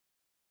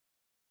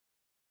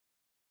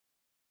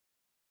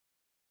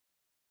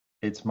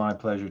It's my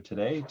pleasure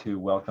today to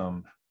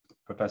welcome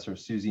Professor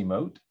Suzy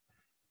Moat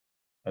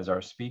as our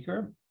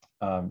speaker.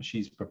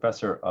 She's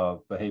professor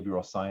of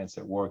behavioral science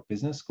at Warwick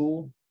Business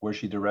School, where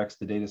she directs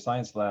the data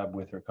science lab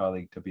with her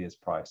colleague Tobias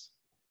Price.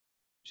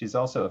 She's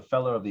also a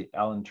fellow of the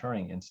Alan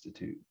Turing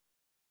Institute.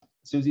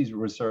 Suzy's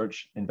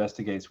research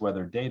investigates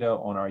whether data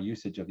on our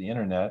usage of the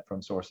internet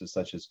from sources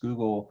such as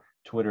Google,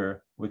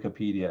 Twitter,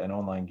 Wikipedia, and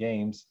online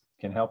games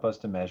can help us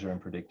to measure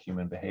and predict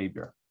human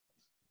behavior.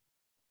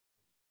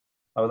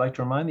 I would like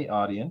to remind the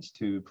audience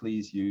to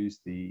please use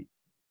the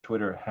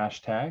Twitter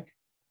hashtag,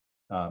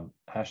 hashtag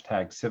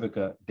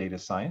CIVICA Data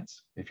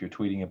Science, if you're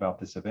tweeting about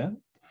this event.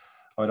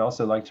 I would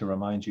also like to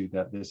remind you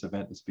that this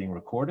event is being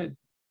recorded,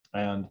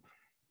 and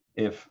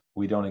if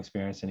we don't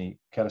experience any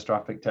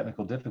catastrophic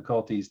technical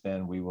difficulties,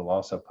 then we will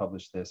also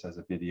publish this as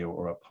a video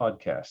or a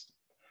podcast.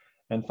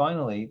 And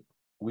finally,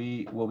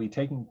 we will be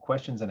taking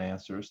questions and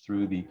answers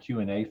through the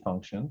Q&A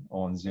function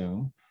on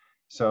Zoom.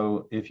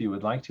 So if you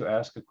would like to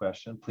ask a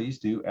question, please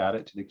do add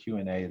it to the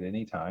Q&A at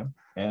any time.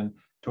 And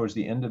towards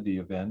the end of the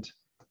event,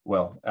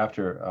 well,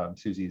 after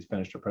Suzy has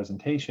finished her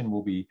presentation,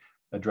 we'll be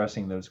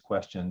addressing those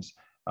questions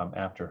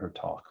after her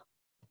talk.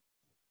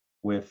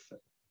 With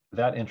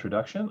that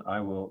introduction,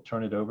 I will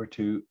turn it over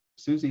to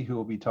Suzy, who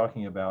will be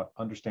talking about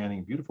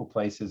understanding beautiful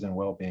places and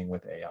well-being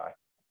with AI.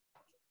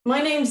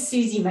 My name's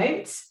Suzy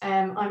Moat.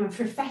 I'm a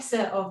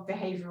professor of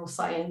behavioral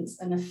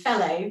science and a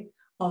fellow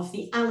of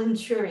the Alan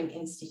Turing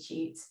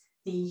Institute,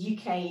 the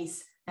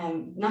UK's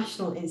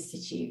National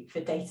Institute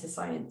for Data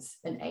Science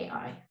and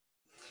AI.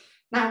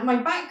 Now, my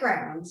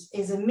background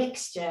is a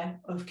mixture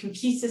of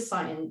computer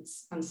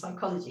science and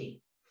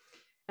psychology.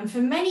 And for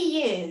many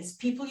years,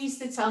 people used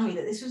to tell me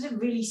that this was a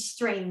really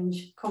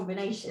strange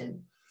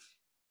combination.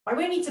 I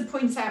won't need to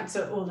point out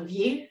to all of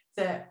you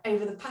that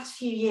over the past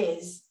few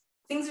years,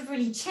 things have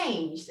really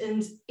changed,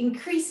 and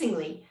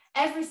increasingly,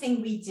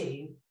 everything we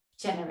do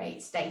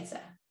generates data.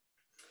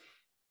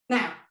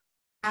 Now,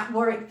 at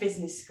Warwick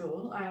Business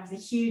School, I have the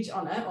huge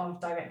honour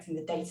of directing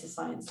the data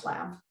science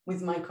lab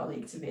with my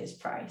colleague Tobias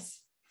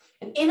Price.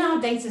 And in our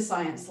data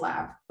science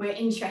lab, we're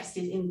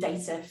interested in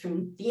data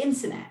from the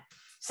internet.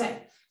 So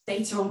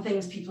data on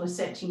things people are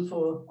searching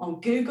for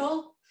on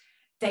Google,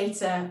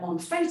 data on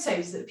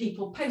photos that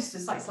people post to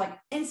sites like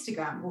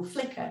Instagram or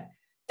Flickr,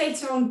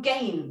 data on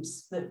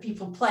games that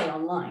people play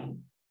online.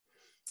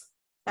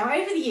 Now,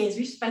 over the years,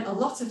 we've spent a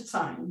lot of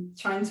time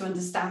trying to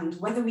understand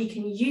whether we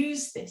can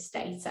use this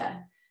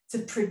data to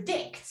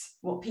predict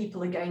what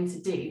people are going to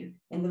do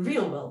in the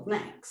real world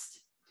next,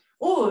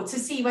 or to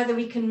see whether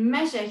we can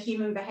measure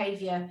human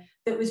behavior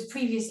that was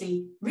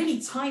previously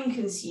really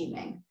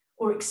time-consuming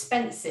or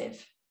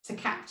expensive to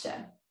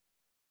capture.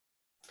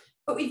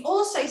 But we've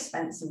also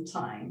spent some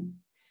time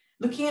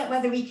looking at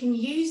whether we can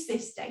use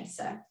this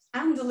data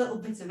and a little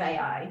bit of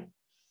AI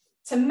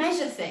to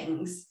measure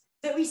things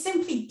that we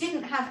simply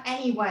didn't have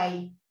any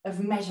way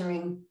of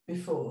measuring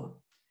before.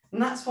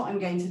 And that's what I'm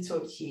going to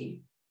talk to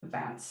you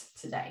about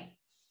today.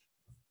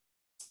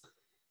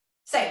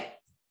 So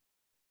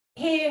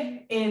here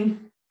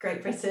in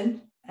Great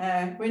Britain,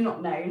 we're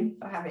not known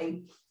for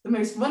having the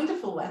most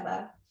wonderful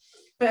weather,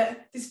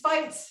 but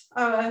despite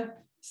our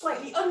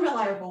slightly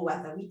unreliable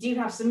weather, we do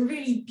have some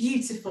really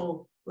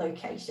beautiful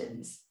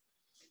locations.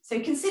 So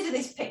consider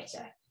this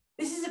picture.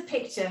 This is a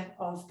picture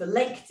of the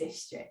Lake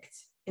District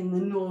in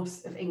the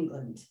north of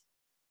England.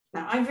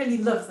 Now, I really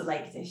love the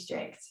Lake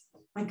District.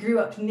 I grew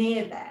up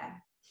near there.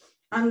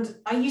 And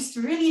I used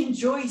to really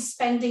enjoy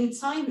spending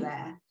time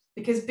there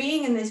because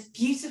being in this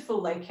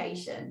beautiful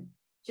location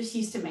just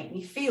used to make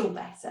me feel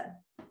better.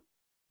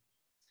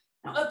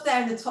 Now, up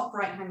there in the top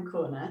right-hand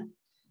corner,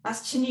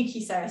 that's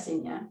Chinuki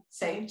Sarasinya.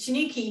 So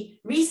Chinuki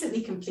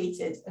recently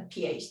completed a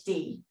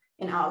PhD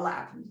in our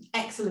lab,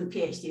 excellent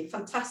PhD, a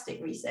fantastic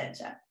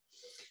researcher.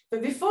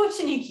 But before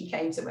Chinuki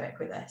came to work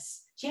with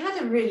us, she had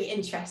a really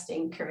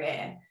interesting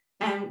career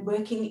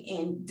working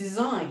in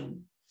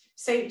design.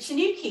 So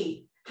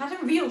Chinuki had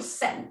a real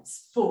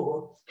sense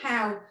for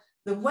how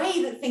the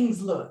way that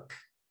things look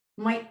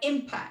might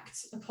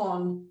impact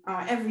upon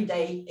our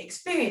everyday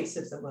experience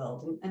of the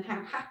world and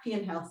how happy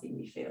and healthy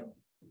we feel.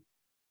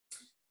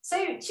 So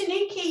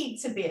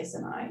Chinuki, Tobias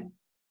and I,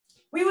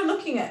 we were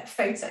looking at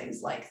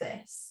photos like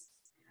this,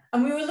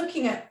 and we were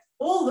looking at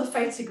all the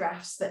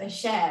photographs that are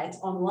shared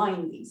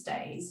online these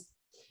days.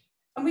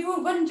 And we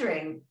were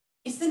wondering,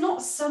 is there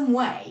not some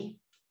way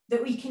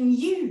that we can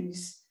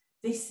use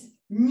this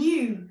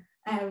new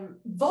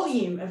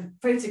volume of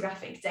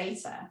photographic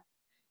data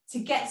to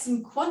get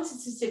some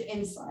quantitative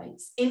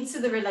insights into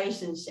the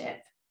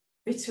relationship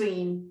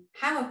between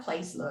how a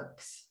place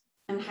looks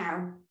and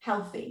how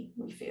healthy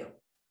we feel?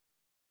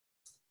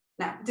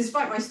 Now,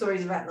 despite my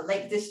stories about the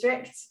Lake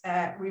District,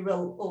 we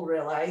will all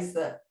realise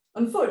that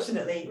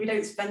unfortunately, we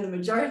don't spend the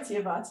majority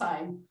of our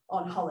time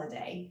on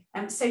holiday.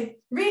 And so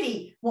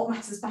really what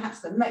matters perhaps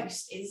the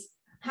most is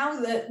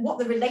what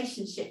the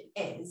relationship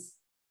is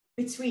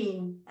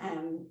between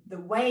the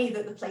way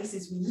that the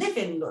places we live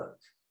in look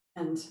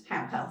and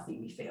how healthy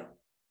we feel.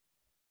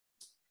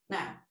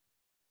 Now,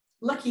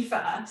 lucky for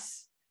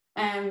us,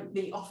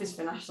 the Office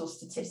for National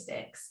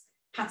Statistics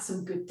had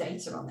some good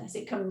data on this.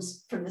 It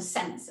comes from the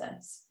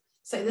census.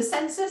 So the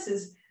census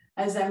is,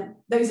 as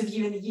those of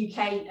you in the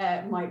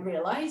UK might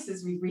realise,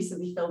 as we've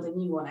recently filled a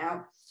new one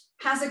out,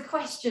 has a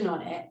question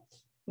on it,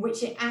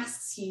 which it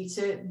asks you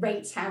to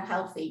rate how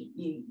healthy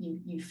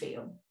you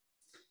feel.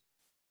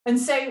 And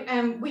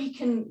so we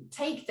can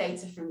take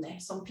data from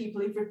this on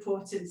people who've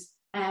reported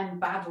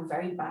bad or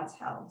very bad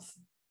health.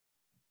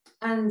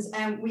 And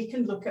we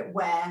can look at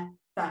where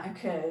that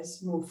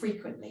occurs more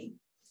frequently.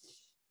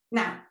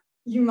 Now,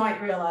 you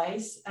might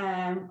realise,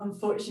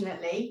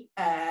 unfortunately,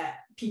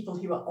 people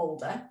who are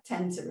older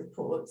tend to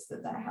report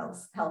that their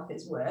health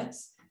is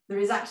worse. There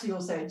is actually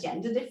also a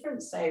gender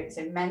difference, so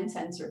men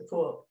tend to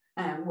report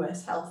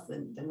worse health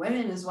than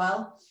women as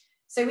well.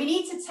 So we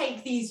need to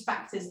take these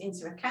factors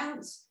into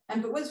account,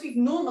 but once we've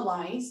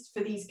normalised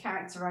for these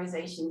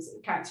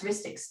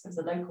characteristics of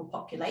the local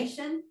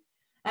population,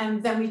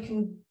 then we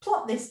can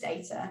plot this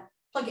data,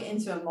 plug it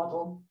into a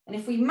model, and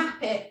if we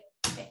map it,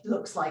 it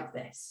looks like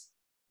this.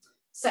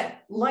 So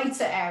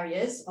lighter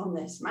areas on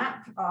this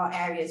map are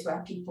areas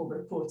where people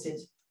reported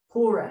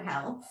poorer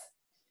health,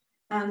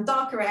 and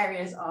darker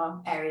areas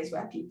are areas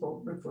where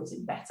people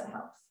reported better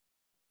health.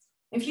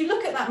 If you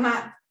look at that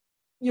map,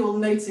 you'll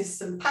notice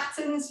some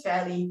patterns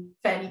fairly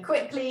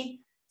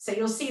quickly. So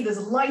you'll see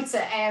there's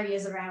lighter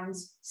areas around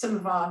some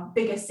of our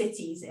bigger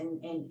cities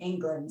in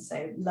England,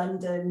 so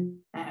London,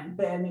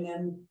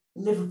 Birmingham,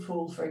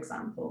 Liverpool, for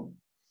example.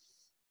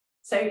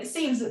 So it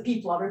seems that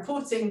people are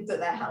reporting that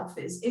their health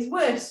is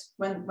worse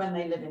when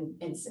they live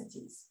in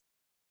cities.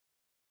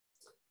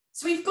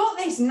 So we've got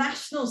this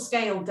national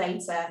scale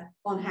data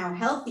on how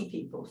healthy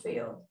people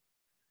feel,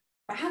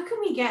 but how can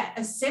we get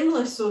a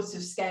similar sort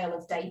of scale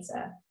of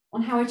data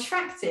on how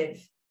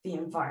attractive the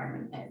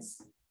environment is?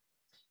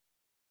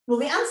 Well,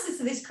 the answer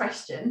to this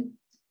question,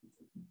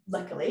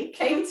 luckily,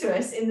 came to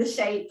us in the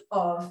shape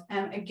of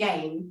a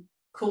game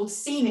called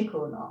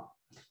Scenic-or-Not.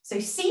 So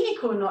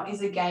Scenic-or-Not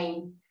is a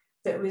game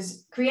that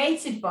was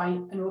created by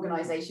an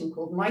organisation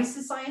called My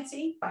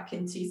Society back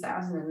in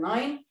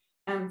 2009.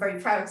 I'm very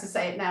proud to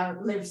say it now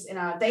lives in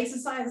our data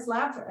science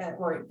lab at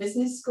Warwick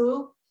Business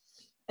School.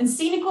 And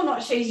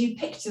Scenic-or-Not shows you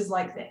pictures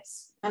like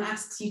this and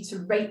asks you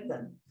to rate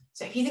them.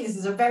 So if you think this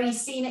is a very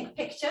scenic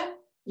picture,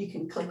 you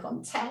can click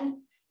on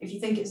 10. If you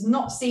think it's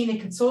not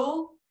scenic at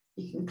all,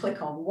 you can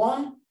click on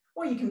 1,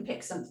 or you can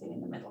pick something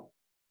in the middle.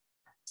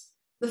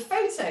 The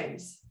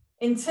photos,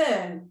 in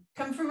turn,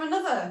 come from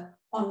another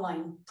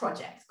online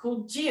project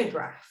called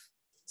Geograph.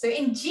 So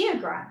in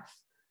Geograph,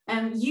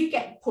 you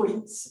get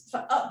points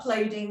for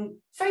uploading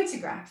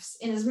photographs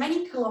in as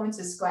many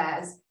kilometre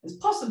squares as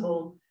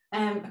possible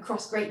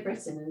across Great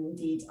Britain and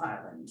indeed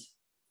Ireland.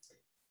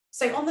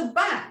 So on the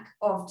back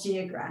of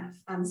Geograph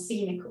and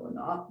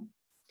Scenic-or-Not,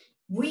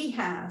 we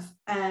have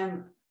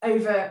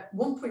over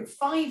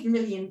 1.5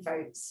 million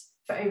votes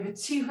for over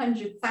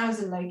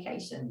 200,000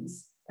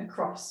 locations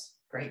across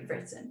Great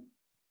Britain.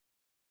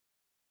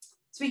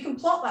 So we can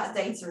plot that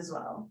data as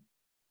well,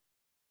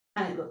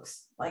 and it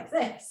looks like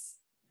this.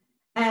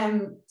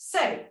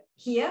 So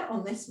here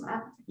on this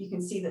map, you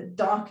can see that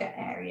darker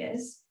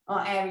areas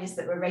are areas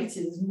that were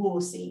rated as more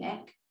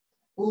scenic.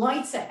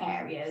 Lighter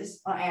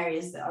areas are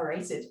areas that are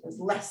rated as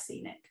less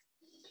scenic.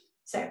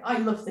 So I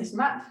love this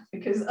map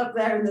because up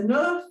there in the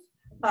north,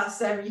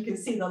 that's you can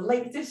see the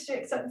Lake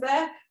District up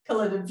there,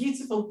 coloured a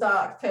beautiful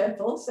dark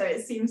purple. So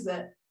it seems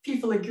that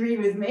people agree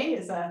with me.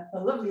 It's a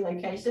lovely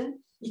location.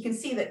 You can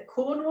see that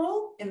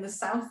Cornwall in the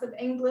south of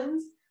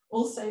England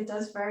also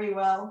does very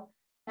well.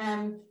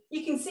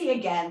 You can see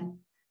again,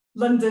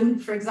 London,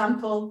 for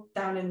example,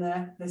 down in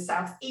the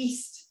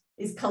southeast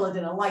is coloured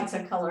in a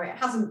lighter colour. It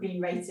hasn't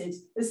been rated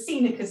as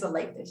scenic as the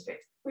Lake District.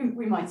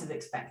 We might have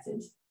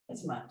expected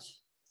as much.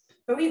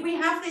 But we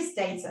have this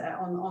data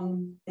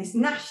on this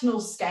national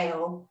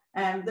scale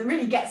that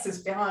really gets us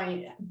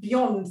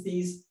beyond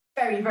these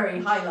very, very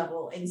high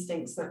level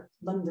instincts that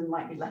London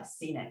might be less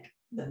scenic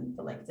than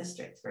the Lake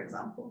District, for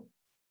example.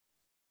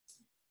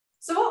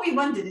 So what we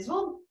wondered is,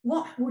 well,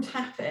 what would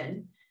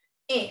happen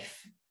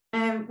if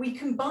we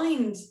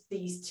combined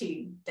these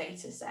two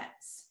data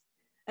sets?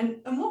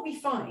 And what we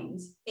find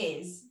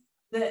is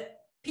that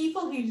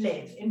people who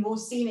live in more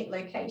scenic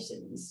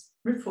locations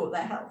report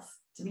their health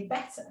to be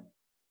better.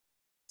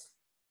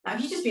 Now,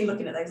 if you've just been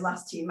looking at those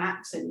last two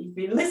maps and you've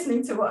been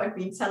listening to what I've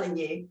been telling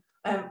you,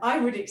 I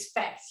would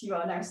expect you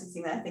are now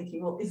sitting there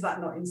thinking, well, is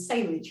that not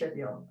insanely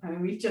trivial? I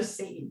mean, we've just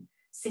seen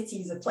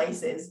cities are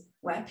places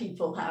where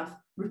people have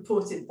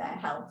reported their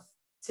health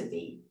to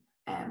be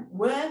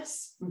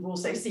worse. We've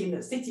also seen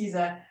that cities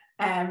are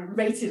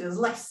rated as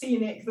less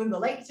scenic than the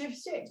Lake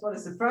District. What a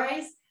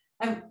surprise.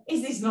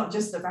 Is this not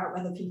just about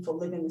whether people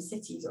live in the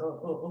cities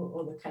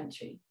or the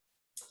country?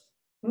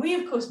 And we,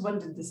 of course,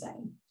 wondered the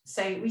same.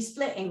 So we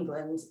split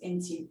England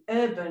into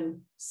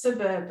urban,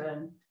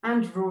 suburban,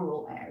 and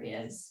rural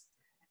areas.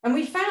 And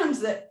we found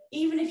that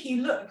even if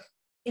you look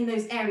in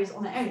those areas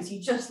on their own, so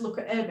you just look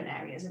at urban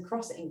areas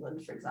across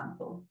England, for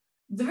example,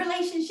 the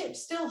relationship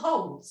still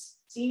holds.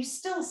 So you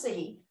still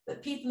see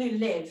that people who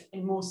live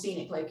in more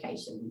scenic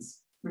locations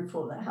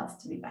report their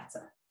health to be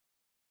better.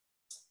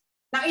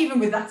 Now, even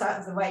with that out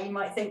of the way, you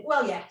might think,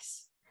 well,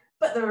 yes,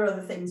 but there are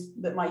other things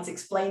that might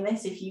explain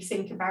this. If you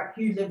think about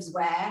who lives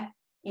where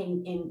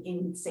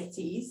in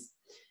cities,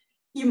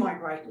 you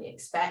might rightly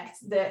expect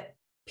that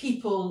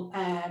people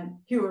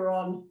who are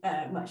on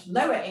much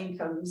lower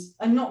incomes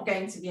are not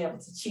going to be able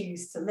to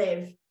choose to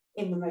live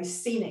in the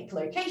most scenic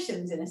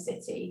locations in a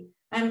city.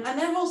 And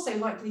they're also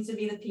likely to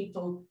be the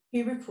people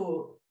who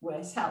report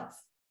worse health.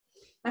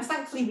 Now,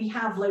 thankfully, we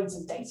have loads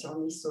of data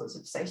on these sorts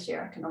of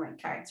socioeconomic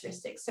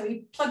characteristics. So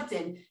we plugged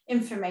in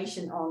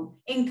information on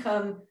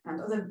income and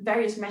other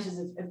various measures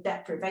of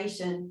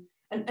deprivation.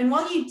 And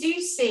while you do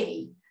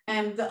see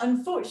that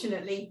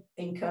unfortunately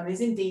income is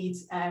indeed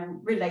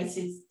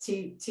related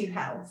to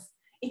health,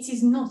 it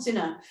is not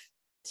enough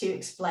to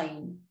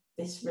explain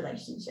this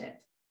relationship.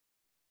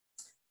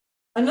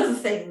 Another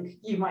thing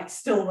you might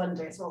still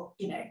wonder is, well,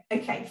 you know,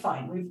 okay,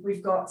 fine,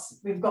 we've got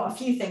a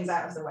few things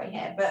out of the way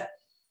here, but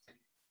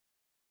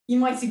you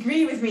might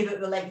agree with me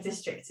that the Lake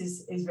District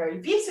is very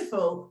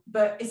beautiful,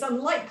 but it's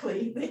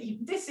unlikely that you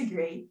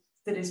disagree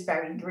that it's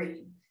very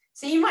green.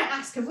 So you might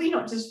ask, have we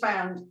not just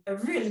found a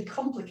really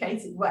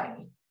complicated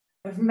way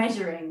of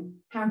measuring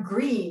how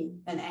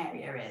green an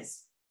area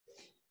is?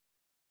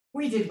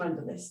 We did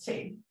wonder this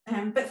too,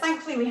 but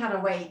thankfully we had a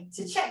way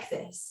to check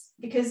this,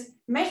 because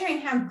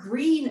measuring how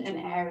green an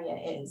area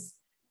is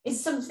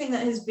something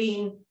that has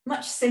been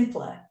much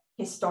simpler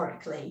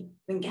historically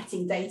than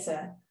getting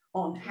data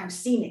on how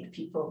scenic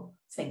people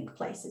think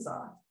places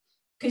are.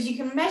 Because you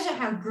can measure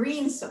how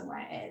green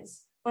somewhere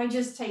is by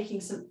just taking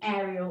some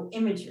aerial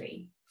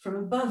imagery from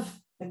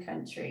above the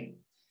country.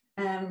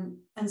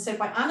 And so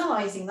by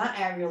analysing that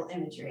aerial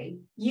imagery,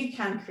 you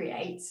can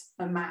create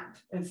a map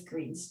of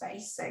green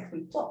space. So if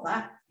we plot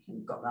that,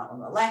 we've got that on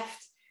the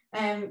left,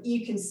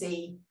 you can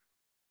see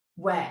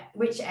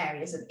which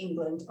areas of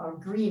England are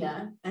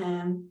greener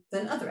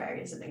than other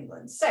areas of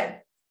England. So,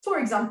 for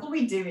example,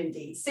 we do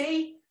indeed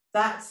see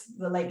that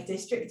the Lake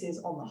District is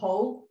on the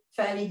whole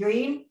fairly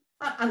green,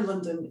 and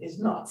London is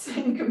not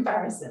in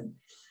comparison.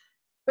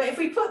 But if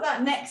we put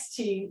that next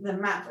to the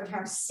map of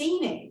how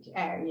scenic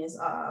areas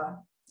are,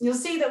 you'll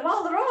see that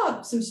while there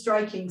are some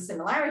striking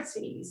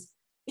similarities,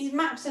 these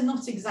maps are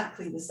not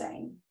exactly the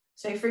same.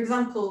 So for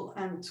example,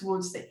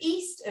 towards the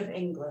east of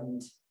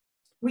England,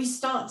 we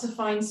start to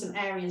find some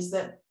areas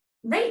that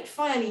rate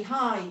fairly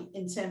high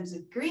in terms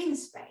of green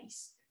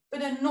space,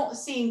 but are not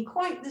seeing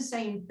quite the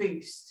same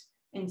boost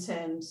in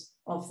terms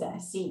of their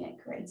scenic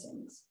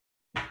ratings.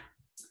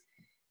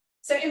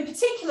 So in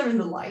particular, in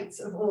the light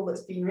of all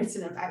that's been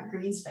written about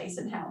green space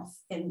and health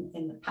in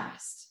the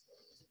past,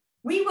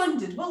 we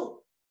wondered,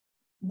 well,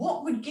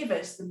 what would give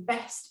us the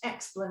best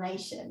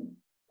explanation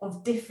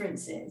of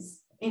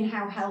differences in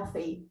how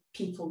healthy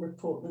people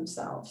report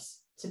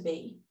themselves to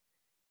be?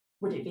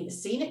 Would it be the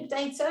scenic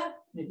data?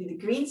 Would it be the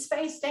green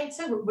space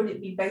data? Would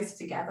it be both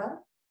together?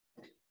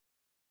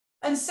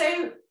 And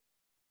so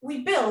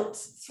we built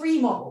 3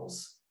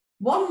 models.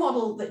 One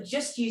model that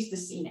just used the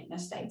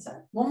scenicness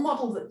data, one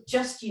model that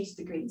just used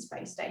the green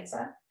space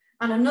data,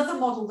 and another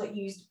model that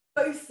used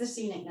both the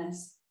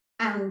scenicness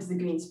and the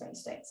green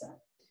space data.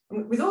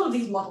 And with all of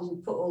these models,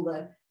 we put all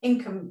the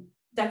income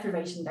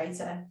deprivation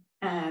data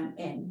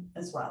in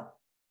as well.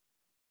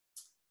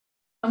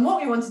 And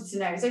what we wanted to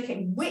know is,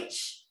 okay,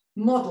 which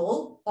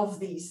model of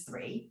these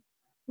 3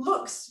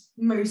 looks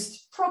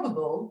most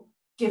probable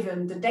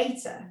given the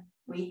data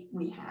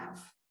we have?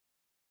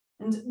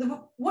 And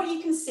what you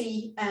can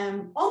see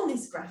on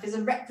this graph is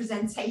a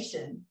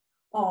representation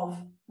of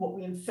what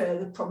we infer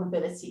the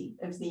probability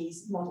of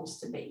these models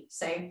to be.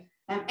 So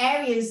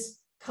areas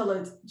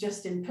coloured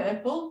just in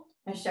purple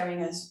are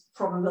showing us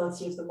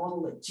probability of the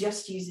model that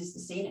just uses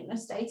the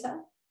scenicness data.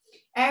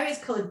 Areas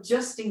coloured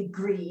just in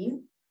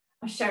green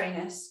are showing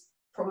us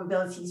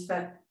probabilities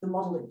for the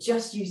model that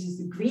just uses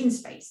the green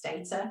space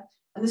data.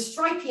 And the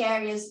stripy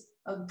areas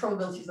are the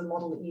probability of the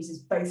model that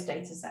uses both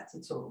data sets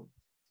at all.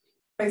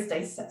 Both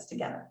data sets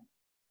together.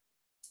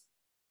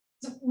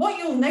 So what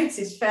you'll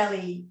notice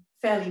fairly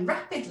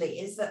rapidly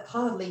is that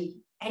hardly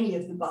any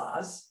of the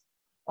bars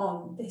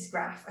on this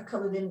graph are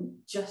coloured in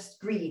just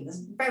green. There's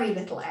very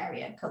little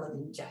area coloured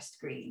in just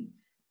green.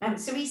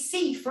 So we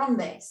see from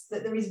this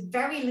that there is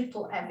very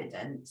little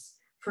evidence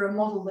for a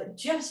model that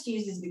just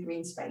uses the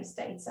green space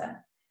data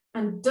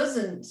and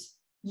doesn't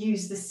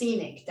use the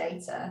scenic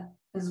data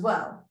as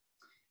well.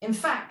 In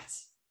fact,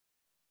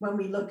 when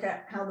we look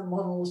at how the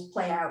models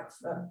play out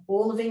for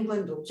all of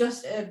England, or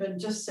just urban,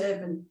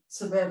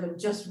 suburban,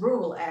 just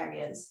rural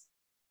areas,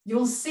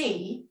 you'll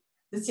see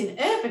that in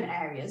urban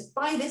areas,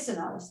 by this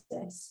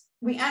analysis,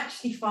 we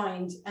actually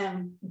find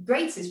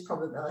greatest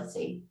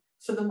probability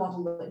for the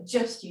model that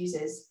just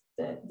uses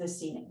the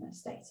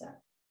scenicness data.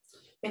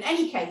 In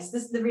any case,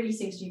 there really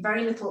seems to be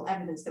very little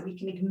evidence that we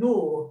can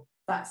ignore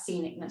that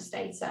scenicness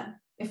data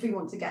if we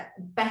want to get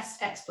the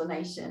best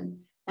explanation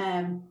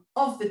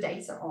of the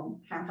data on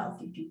how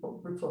healthy people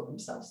report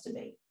themselves to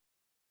be.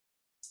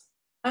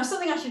 Now,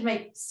 something I should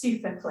make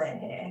super clear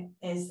here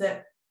is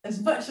that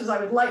as much as I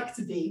would like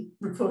to be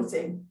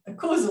reporting a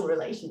causal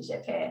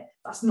relationship here.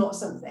 That's not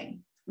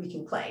something we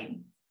can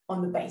claim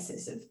on the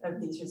basis of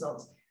these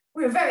results.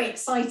 We were very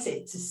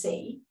excited to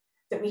see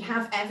that we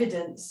have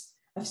evidence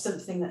of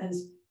something that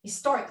has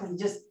historically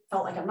just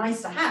felt like a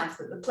nice to have,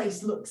 that the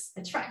place looks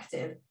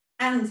attractive,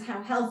 and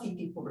how healthy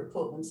people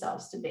report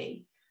themselves to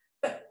be.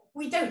 But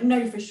we don't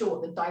know for sure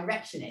what the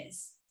direction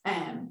is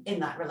in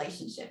that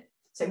relationship.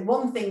 So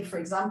one thing, for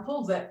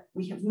example, that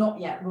we have not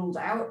yet ruled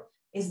out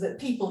is that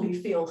people who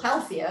feel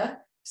healthier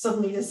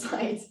suddenly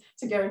decide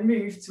to go and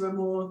move to a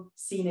more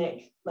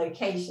scenic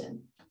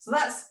location. So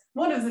that's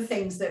one of the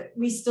things that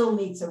we still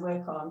need to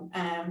work on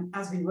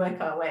as we work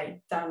our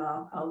way down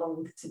our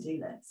long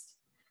to-do list.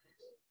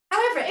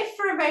 However, if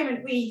for a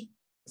moment we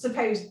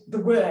suppose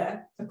there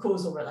were a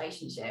causal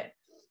relationship,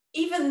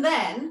 even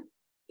then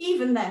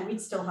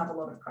we'd still have a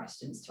lot of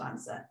questions to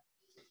answer.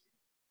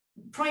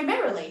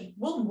 Primarily,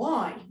 well,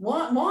 why?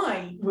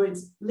 Why would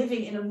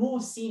living in a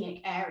more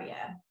scenic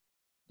area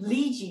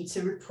lead you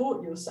to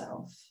report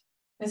yourself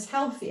as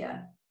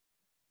healthier?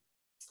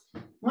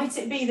 Might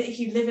it be that if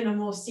you live in a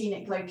more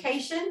scenic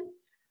location,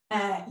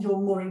 you're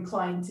more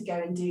inclined to go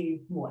and do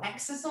more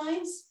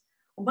exercise?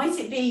 Or might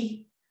it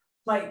be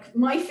like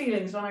my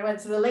feelings when I went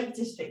to the Lake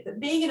District, that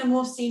being in a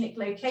more scenic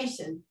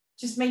location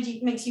just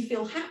makes you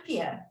feel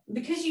happier?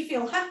 Because you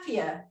feel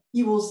happier,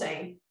 you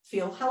also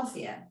feel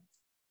healthier.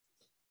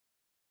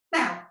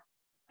 Now,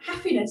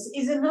 happiness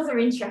is another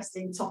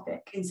interesting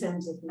topic in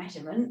terms of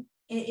measurement.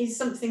 It is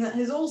something that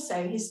has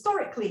also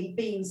historically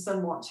been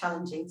somewhat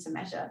challenging to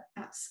measure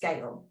at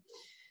scale.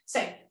 So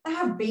there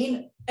have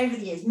been, over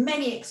the years,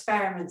 many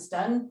experiments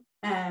done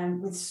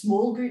with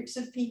small groups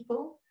of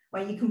people,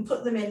 where you can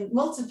put them in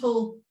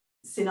multiple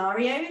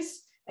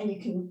scenarios and you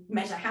can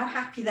measure how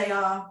happy they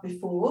are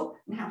before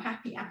and how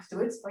happy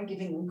afterwards by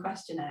giving them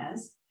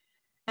questionnaires.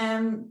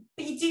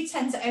 But you do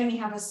tend to only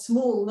have a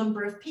small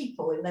number of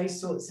people in those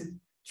sorts of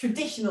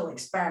traditional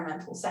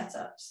experimental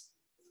setups.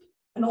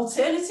 An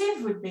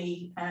alternative would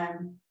be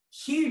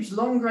huge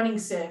long-running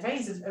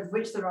surveys, of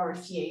which there are a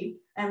few,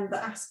 that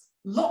ask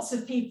lots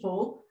of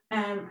people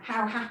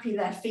how happy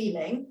they're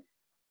feeling.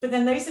 But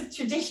then those have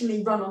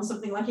traditionally run on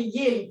something like a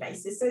yearly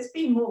basis. So it's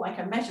been more like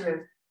a measure of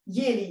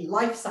yearly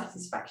life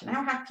satisfaction.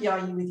 How happy are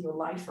you with your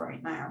life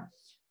right now?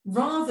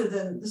 Rather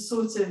than the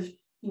sort of,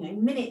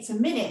 minute to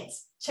minute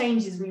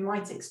changes we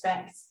might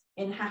expect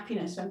in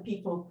happiness when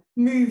people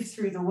move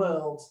through the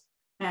world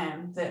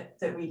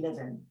that we live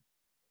in.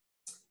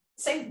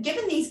 So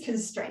given these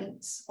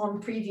constraints on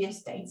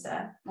previous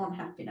data on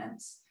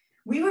happiness,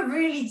 we were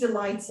really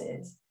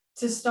delighted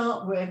to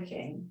start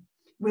working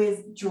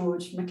with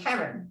George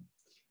McCarran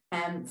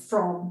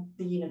from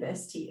the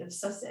University of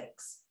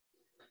Sussex.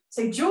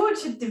 So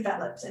George had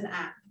developed an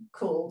app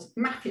called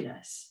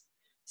Mappiness.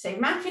 So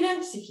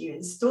Mappiness, if you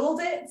installed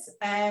it,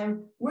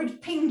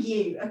 would ping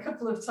you a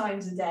couple of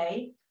times a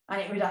day,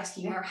 and it would ask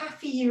you how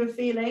happy you were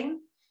feeling,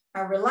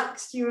 how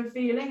relaxed you were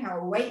feeling, how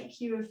awake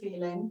you were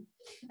feeling.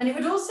 And it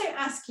would also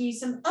ask you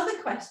some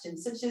other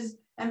questions, such as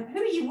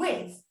who are you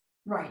with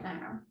right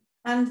now?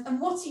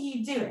 And what are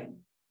you doing?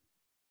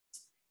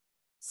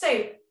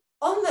 So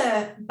on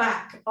the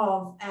back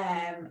of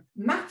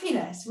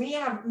Mappiness, we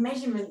have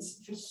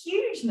measurements for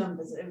huge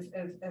numbers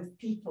of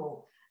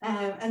people.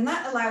 And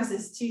that allows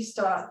us to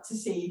start to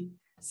see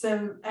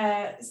some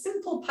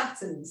simple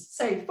patterns.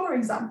 So for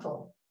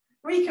example,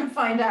 we can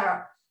find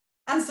out,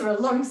 answer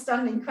a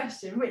long-standing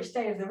question, which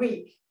day of the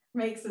week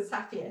makes us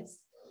happiest?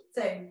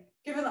 So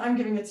given that I'm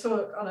giving a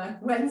talk on a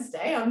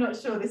Wednesday, I'm not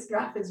sure this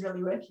graph is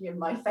really working in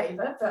my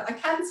favour, but I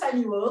can tell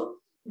you all,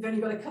 you've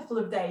only got a couple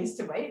of days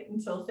to wait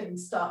until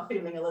things start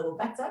feeling a little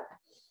better.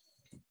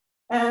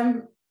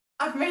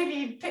 I've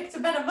maybe picked a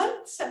better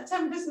month.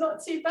 September's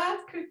not too bad,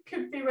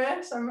 could be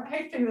worse. I'm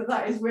hoping that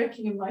that is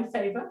working in my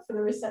favour for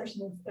the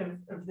reception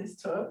of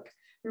this talk.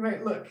 We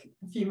won't look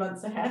a few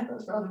months ahead,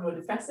 that's rather more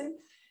depressing.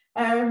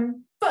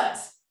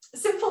 But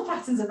simple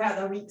patterns about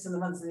the weeks and the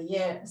months of the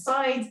year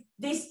aside,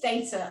 this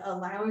data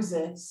allows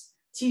us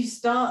to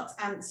start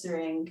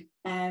answering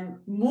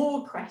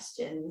more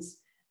questions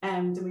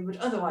than we would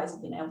otherwise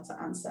have been able to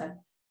answer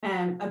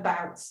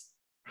about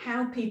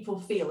how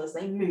people feel as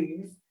they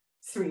move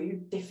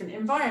through different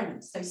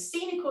environments. So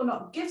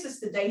Scenic-or-Not gives us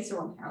the data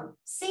on how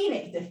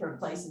scenic different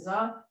places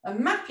are,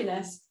 and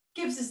Mappiness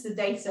gives us the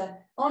data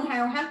on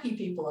how happy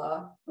people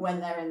are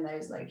when they're in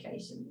those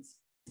locations.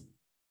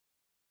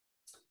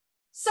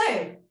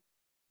 So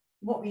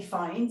what we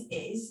find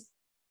is,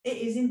 it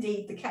is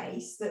indeed the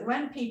case that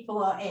when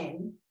people are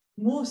in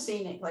more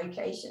scenic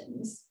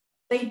locations,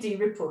 they do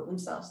report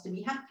themselves to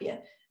be happier.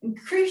 And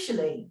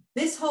crucially,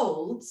 this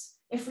holds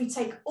if we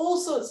take all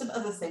sorts of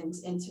other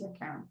things into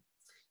account.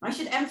 I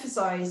should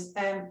emphasize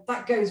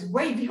that goes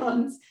way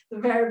beyond the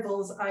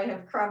variables I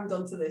have crammed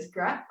onto this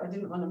graph. I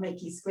didn't want to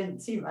make you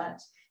squint too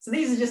much. So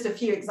these are just a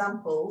few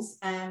examples.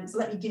 So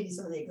let me give you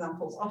some of the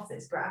examples off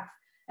this graph.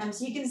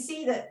 So you can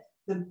see that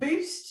the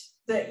boost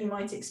that you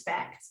might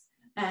expect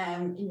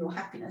in your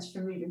happiness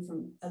from moving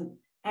from an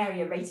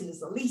area rated as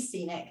the least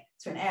scenic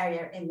to an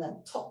area in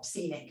the top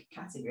scenic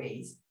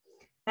categories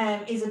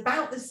is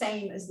about the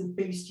same as the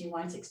boost you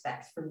might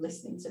expect from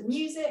listening to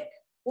music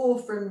or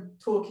from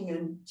talking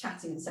and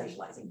chatting and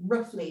socializing,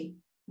 roughly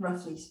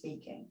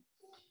speaking.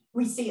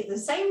 We see at the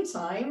same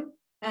time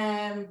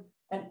an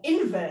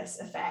inverse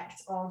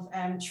effect of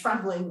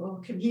traveling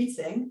or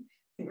commuting,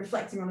 I think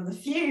reflecting one of the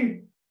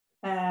few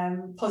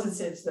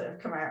positives that have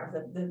come out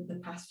of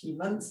the past few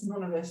months.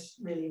 None of us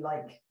really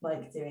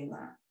like doing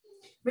that.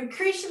 But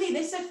crucially,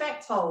 this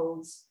effect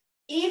holds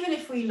even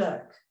if we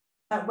look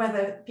at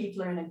whether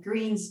people are in a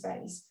green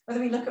space,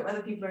 whether we look at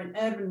whether people are in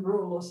urban,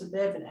 rural or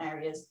suburban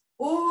areas,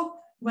 or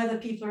whether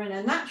people are in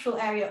a natural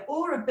area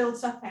or a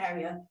built up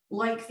area,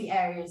 like the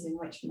areas in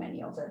which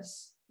many of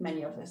us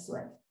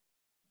live.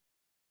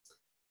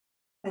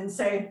 And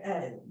so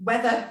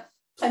weather,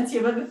 plenty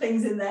of other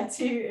things in there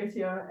too, if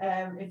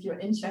you're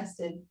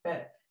interested.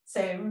 But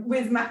so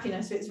with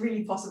Mappiness, it's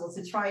really possible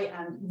to try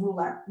and rule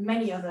out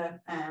many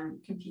other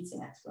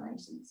competing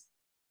explanations.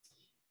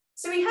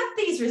 So we had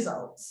these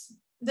results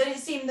that it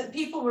seemed that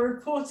people were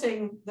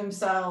reporting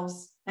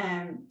themselves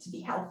to be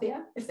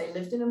healthier if they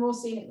lived in a more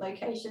scenic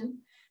location.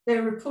 They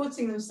were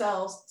reporting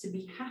themselves to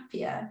be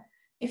happier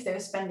if they were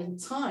spending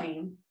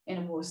time in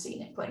a more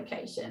scenic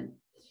location.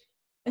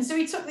 And so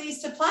we took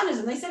these to planners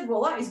and they said,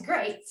 well, that is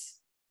great,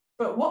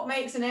 but what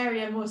makes an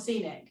area more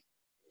scenic?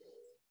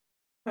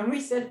 And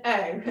we said, oh,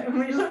 and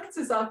we looked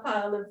at our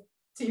pile of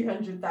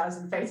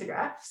 200,000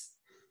 photographs,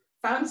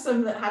 found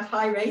some that had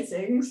high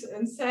ratings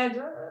and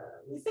said,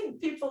 we think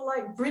people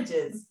like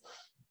bridges.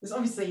 Because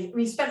obviously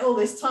we spent all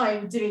this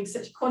time doing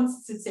such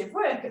quantitative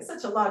work at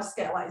such a large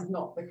scale. That is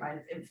not the kind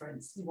of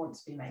inference you want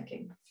to be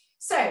making.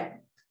 So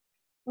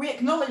we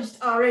acknowledged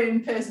our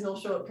own personal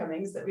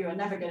shortcomings, that we were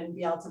never going to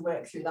be able to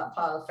work through that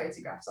pile of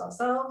photographs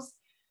ourselves,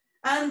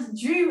 and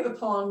drew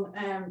upon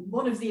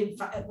one of the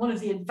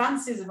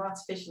advances of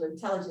artificial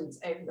intelligence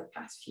over the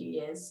past few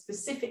years,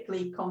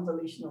 specifically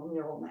convolutional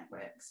neural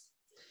networks.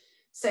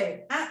 So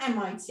at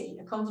MIT,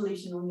 a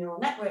convolutional neural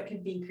network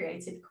had been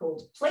created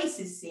called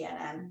Places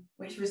CNN,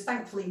 which was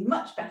thankfully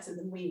much better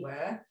than we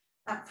were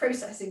at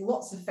processing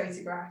lots of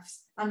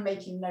photographs and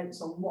making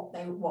notes on what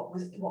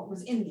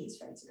was in these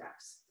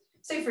photographs.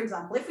 So for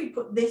example, if we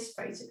put this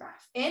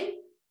photograph in,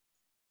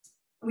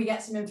 we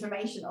get some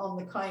information on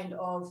the kind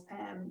of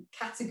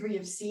category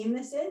of scene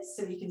this is.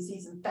 So we can see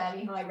some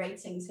fairly high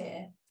ratings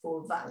here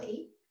for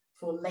valley,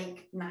 for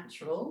lake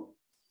natural.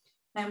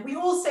 And we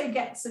also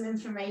get some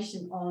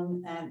information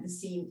on the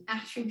scene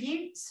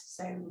attributes.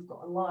 So we've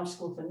got a large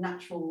score for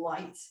natural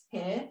light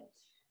here.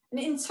 And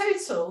in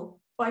total,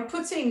 by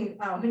putting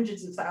our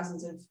hundreds of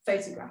thousands of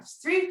photographs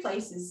through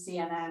Places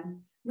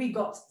CNN, we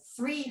got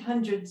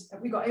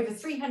over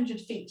 300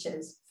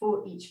 features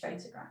for each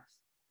photograph.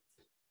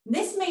 And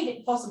this made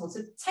it possible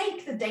to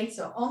take the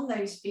data on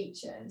those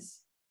features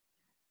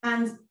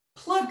and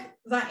plug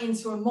that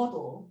into a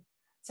model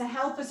to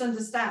help us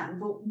understand,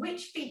 well,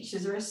 which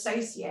features are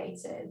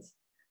associated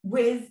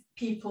with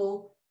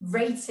people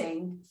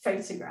rating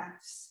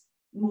photographs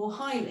more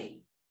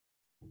highly.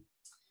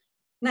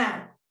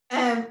 Now,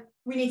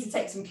 we need to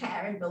take some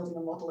care in building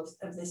a model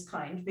of this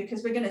kind,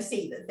 because we're going to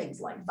see that things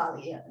like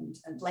valley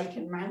and lake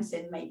and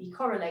mountain may be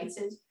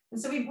correlated. And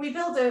so we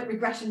build a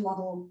regression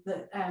model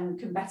that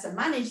can better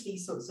manage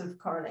these sorts of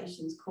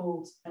correlations,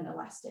 called an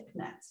elastic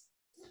net.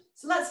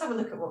 So let's have a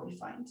look at what we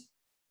find.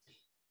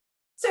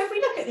 So if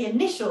we look at the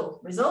initial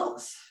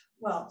results,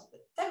 well,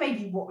 they may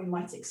be what we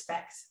might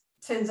expect.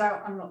 Turns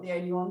out I'm not the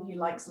only one who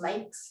likes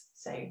lakes.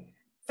 So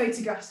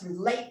photographs with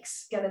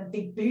lakes get a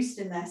big boost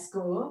in their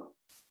score.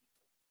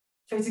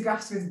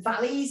 Photographs with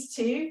valleys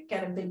too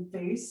get a big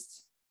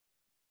boost.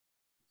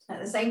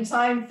 At the same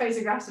time,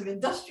 photographs of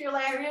industrial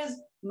areas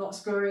not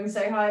scoring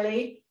so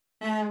highly,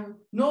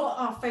 nor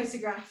are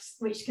photographs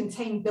which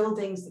contain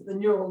buildings that the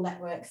neural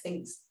network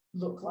thinks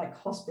look like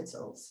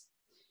hospitals.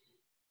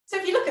 So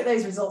if you look at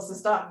those results to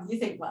start with, you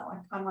think,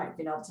 well, I might have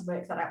been able to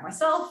work that out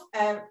myself.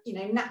 You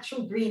know,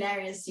 natural green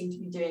areas seem to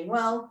be doing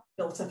well,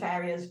 built up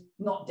areas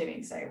not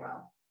doing so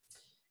well.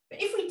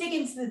 But if we dig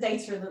into the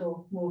data a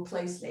little more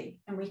closely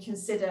and we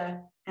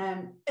consider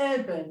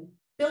urban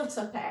built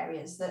up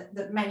areas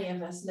that many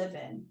of us live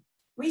in,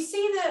 we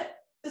see that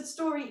the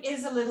story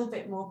is a little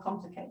bit more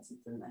complicated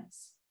than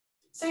this.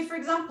 So for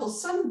example,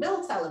 some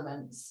built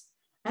elements,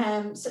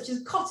 such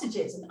as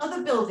cottages and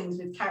other buildings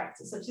with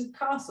character, such as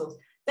castles,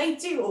 they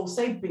do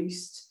also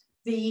boost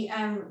the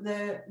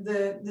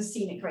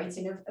scenic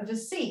rating of a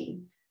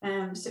scene.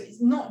 So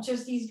it's not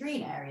just these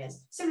green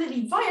areas.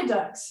 Similarly,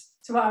 viaducts,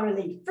 to our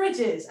relief,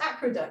 bridges,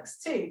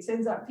 aqueducts too.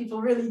 Turns out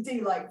people really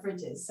do like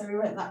bridges, so we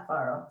weren't that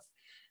far off.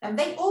 And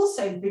they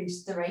also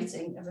boost the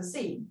rating of a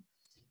scene.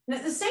 And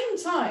at the same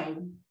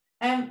time,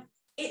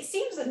 it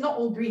seems that not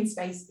all green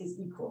space is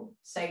equal.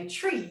 So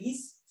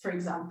trees, for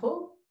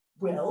example,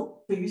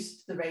 will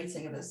boost the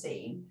rating of a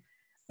scene,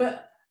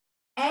 but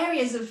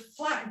areas of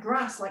flat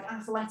grass like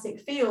athletic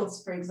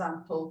fields, for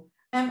example,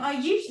 are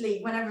usually,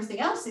 when everything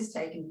else is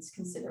taken into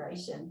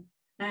consideration,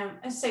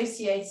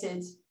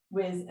 associated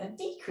with a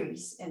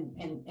decrease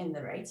in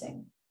the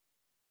rating.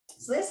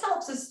 So this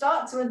helps us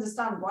start to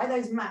understand why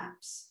those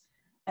maps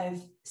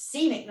of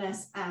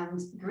scenicness and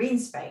green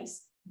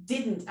space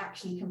didn't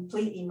actually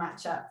completely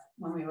match up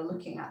when we were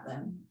looking at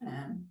them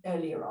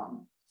earlier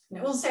on. And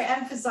it also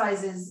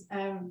emphasizes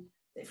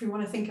if we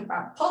want to think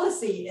about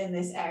policy in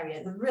this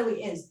area, there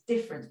really is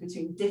difference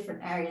between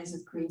different areas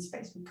of green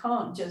space. We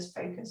can't just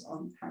focus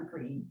on how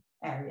green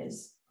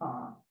areas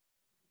are.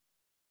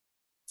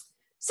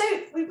 So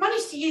we've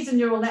managed to use a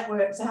neural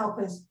network to help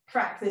us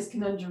crack this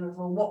conundrum of,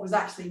 well, what was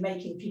actually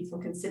making people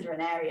consider an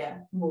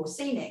area more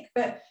scenic,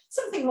 but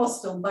something was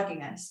still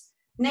bugging us.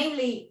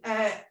 Namely,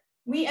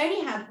 we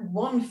only had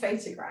one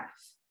photograph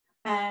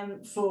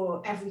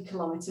for every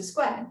kilometre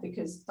squared,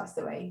 because that's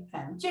the way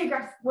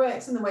geograph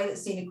works and the way that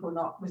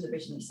Scenic-or-Not was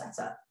originally set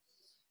up.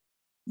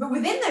 But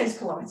within those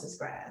kilometre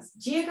squares,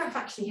 geograph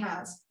actually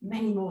has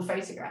many more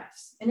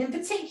photographs. And in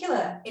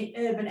particular, in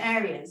urban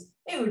areas,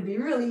 it would be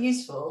really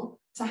useful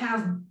to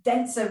have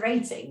denser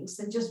ratings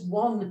than just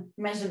one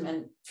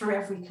measurement for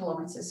every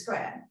kilometre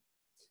squared.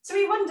 So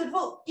we wondered,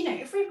 well, you know,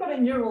 if we've got a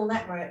neural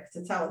network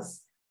to tell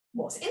us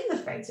what's in the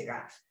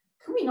photograph,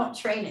 can we not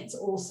train it to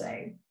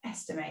also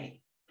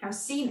estimate how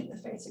scenic the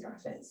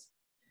photograph is?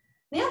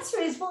 The answer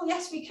is, well,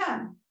 yes, we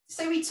can.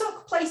 So we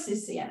took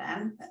Places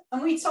CNN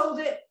and we told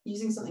it,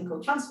 using something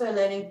called transfer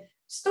learning,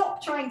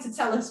 stop trying to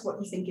tell us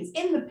what you think is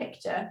in the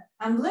picture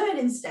and learn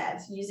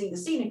instead, using the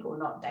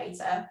Scenic-or-Not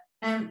data,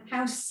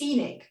 how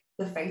scenic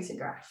the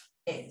photograph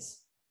is.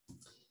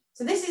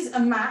 So this is a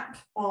map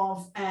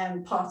of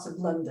part of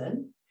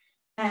London.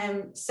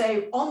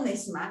 So on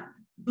this map,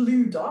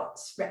 blue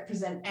dots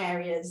represent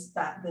areas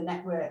that the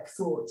network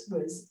thought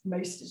was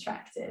most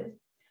attractive.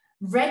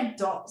 Red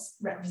dots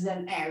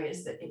represent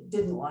areas that it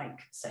didn't like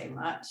so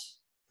much.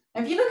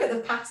 And if you look at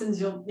the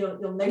patterns,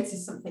 you'll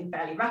notice something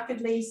fairly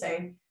rapidly.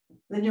 So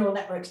the neural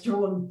network's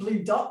drawn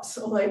blue dots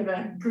all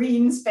over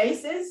green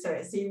spaces. So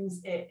it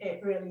seems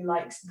it really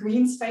likes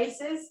green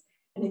spaces.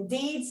 And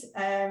indeed,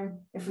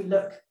 if we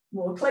look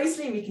more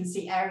closely, we can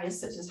see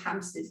areas such as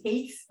Hampstead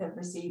Heath have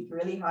received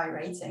really high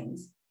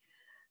ratings.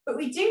 But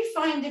we do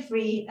find, if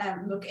we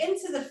look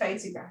into the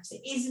photographs,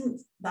 it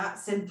isn't that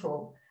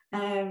simple.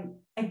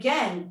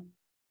 Again,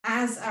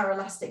 as our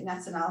elastic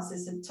net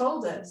analysis had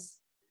told us,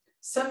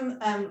 some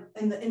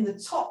in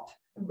the top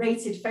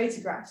rated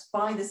photographs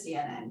by the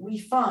CNN, we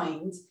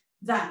find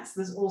that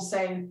there's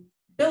also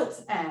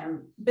built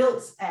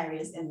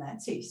areas in there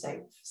too.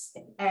 So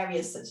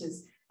areas such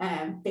as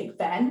Big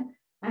Ben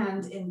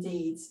and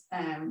indeed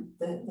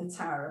the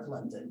Tower of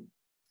London.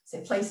 So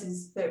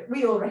places that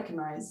we all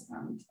recognise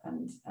and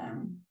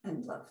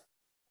love.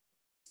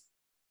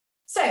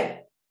 So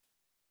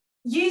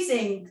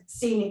using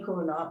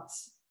Scenic-or-Not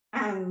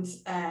and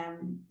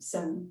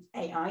some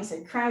AI, so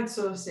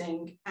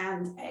crowdsourcing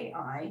and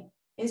AI,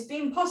 it's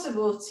been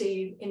possible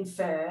to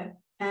infer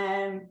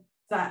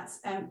that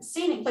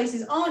scenic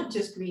places aren't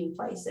just green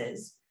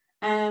places,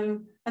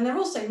 and they're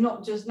also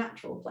not just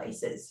natural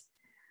places.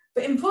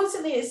 But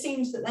importantly, it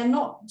seems that they're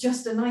not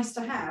just a nice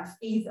to have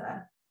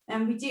either.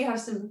 And we do have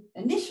some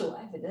initial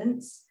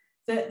evidence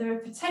that there are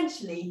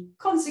potentially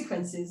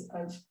consequences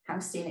of how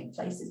scenic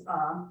places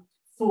are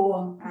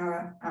for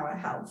our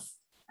health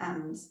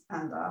and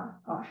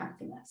our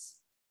happiness.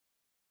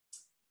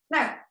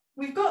 Now,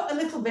 we've got a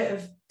little bit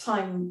of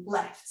time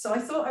left, so I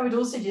thought I would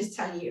also just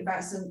tell you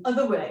about some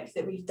other work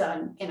that we've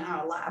done in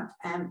our lab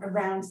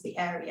around the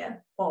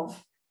area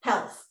of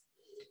health.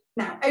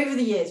 Now, over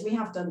the years, we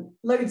have done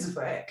loads of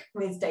work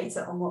with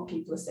data on what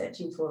people are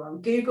searching for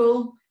on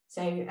Google.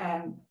 So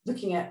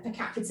looking at per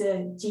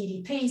capita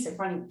GDP, so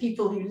finding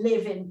people who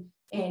live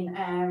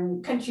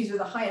in countries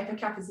with a higher per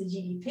capita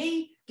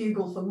GDP,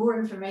 Google for more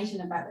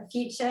information about the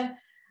future,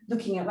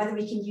 looking at whether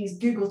we can use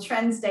Google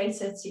Trends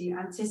data to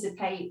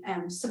anticipate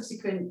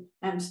subsequent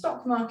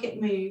stock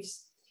market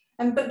moves.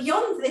 But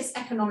beyond this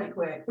economic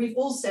work, we've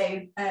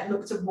also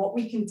looked at what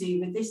we can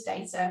do with this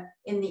data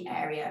in the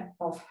area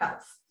of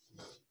health.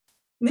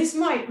 This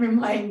might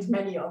remind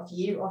many of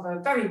you of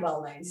a very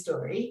well-known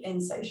story in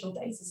social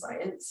data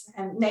science,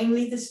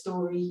 namely the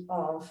story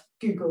of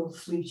Google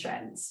flu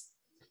trends.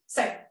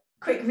 So,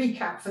 quick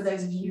recap for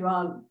those of you who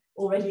aren't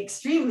already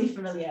extremely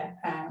familiar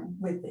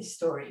with this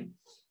story.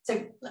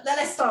 So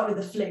let's start with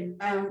the flu.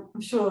 I'm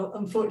sure,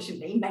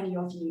 unfortunately, many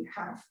of you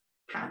have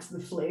had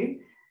the flu.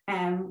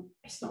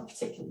 It's not a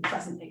particularly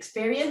pleasant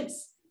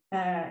experience.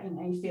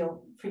 You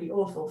feel pretty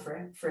awful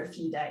for a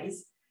few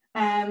days.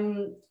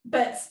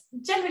 But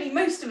generally,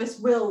 most of us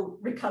will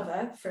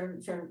recover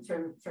from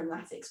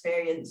that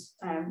experience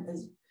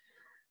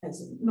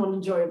as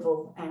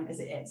non-enjoyable as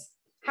it is.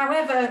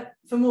 However,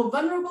 for more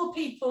vulnerable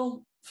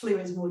people, flu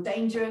is more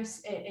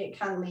dangerous. It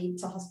can lead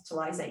to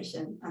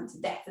hospitalization and to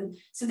death. And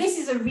so this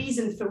is a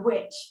reason for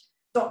which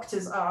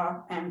doctors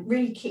are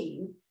really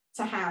keen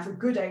to have a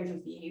good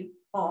overview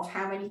of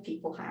how many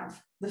people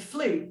have the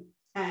flu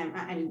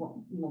at any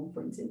one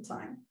point in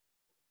time.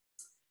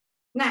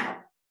 Now,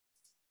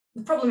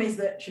 the problem is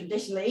that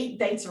traditionally,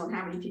 data on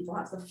how many people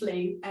have the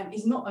flu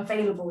is not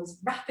available as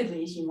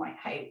rapidly as you might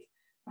hope.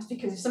 That's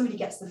because if somebody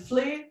gets the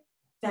flu,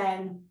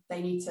 then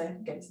they need to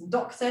go to the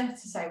doctor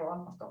to say,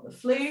 well, I've got the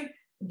flu.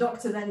 The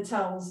doctor then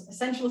tells a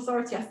central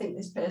authority, I think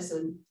this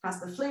person has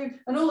the flu,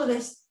 and all of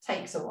this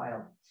takes a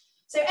while.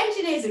 So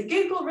engineers at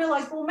Google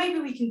realized, well, maybe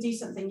we can do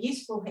something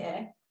useful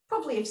here.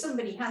 Probably if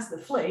somebody has the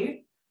flu,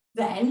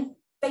 then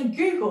they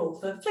Google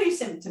for flu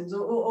symptoms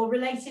or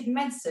related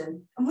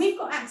medicine, and we've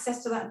got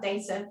access to that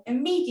data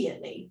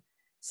immediately.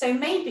 So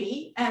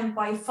maybe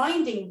by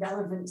finding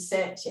relevant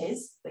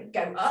searches that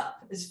go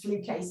up as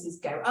flu cases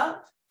go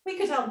up, we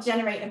could help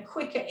generate a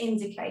quicker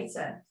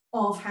indicator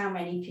of how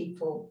many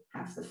people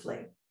have the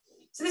flu.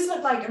 So this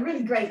looked like a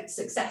really great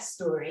success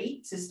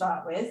story to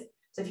start with.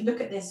 So if you look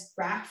at this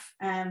graph,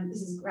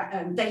 this is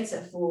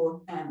data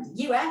for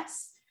the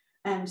US.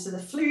 So the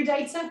flu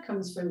data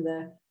comes from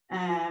the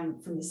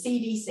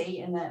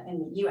CDC in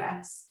the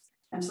US.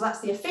 And so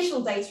that's the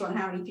official data on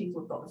how many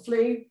people have got the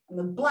flu. And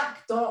the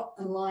black dot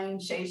and line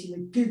shows you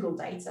the Google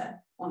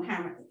data on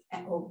how many,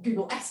 or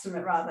Google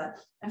estimate rather,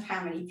 of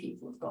how many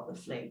people have got the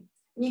flu.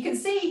 And you can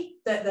see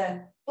that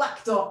the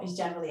black dot is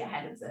generally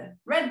ahead of the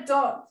red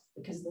dot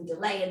because of the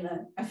delay in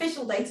the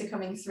official data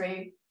coming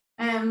through.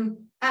 And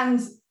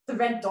the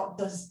red dot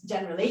does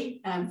generally,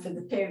 for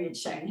the period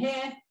shown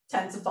here,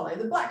 tend to follow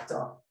the black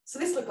dot. So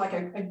this looked like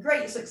a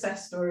great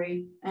success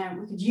story.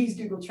 We could use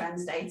Google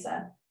Trends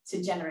data to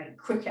generate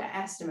quicker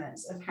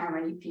estimates of how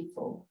many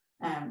people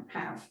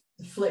have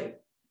the flu.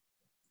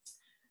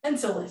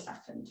 Until this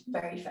happened,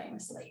 very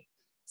famously.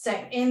 So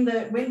in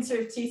the winter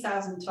of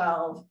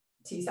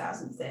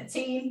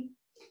 2012-2013,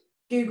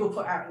 Google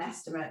put out an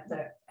estimate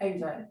that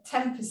over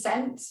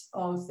 10%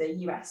 of the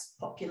US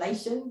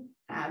population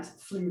had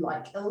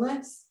flu-like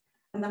illness.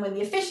 And then when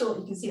the official,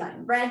 you can see that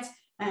in red,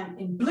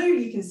 in blue,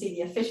 you can see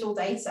the official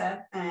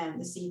data and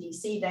the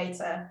CDC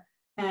data.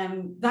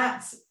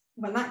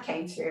 When that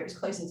came through, it was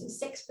closer to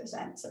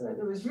 6%. So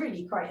there was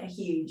really quite a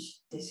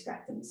huge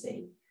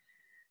discrepancy.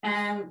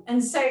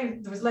 And so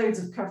there was loads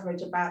of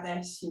coverage about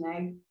this,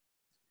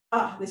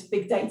 this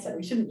big data,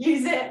 we shouldn't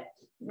use it.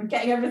 We're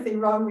getting everything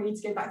wrong. We need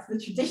to go back to the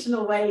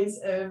traditional ways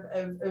of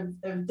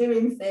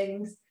doing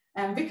things.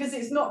 Because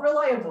it's not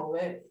reliable.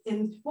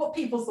 In what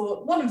people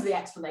thought, one of the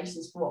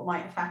explanations for what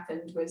might have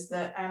happened was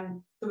that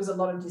there was a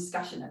lot of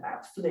discussion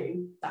about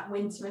flu that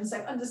winter. And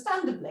so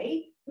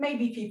understandably,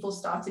 maybe people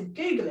started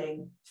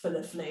Googling for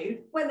the flu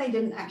when they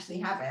didn't actually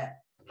have it,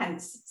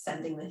 hence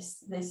sending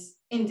this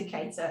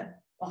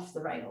indicator off the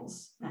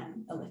rails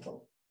a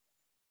little.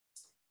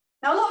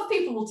 Now, a lot of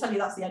people will tell you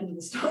that's the end of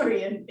the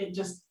story and it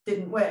just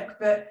didn't work.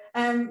 But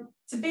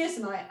Tobias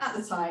and I, at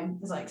the time,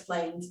 as I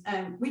explained,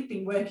 we'd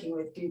been working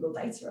with Google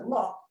data a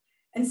lot.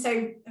 And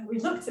so we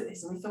looked at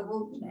this and we thought,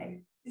 well,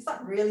 is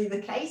that really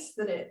the case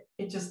that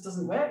it just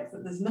doesn't work,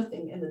 that there's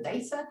nothing in the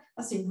data?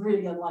 That seemed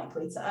really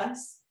unlikely to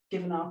us,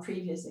 given our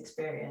previous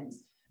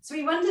experience. So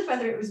we wondered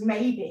whether it was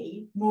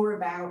maybe more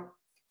about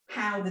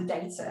how the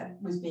data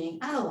was being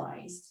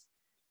analysed.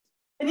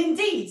 And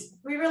indeed,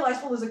 we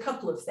realised, well, there's a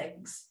couple of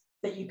things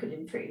that you could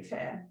improve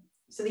here.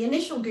 So the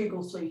initial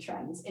Google Flu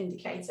Trends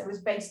indicator was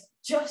based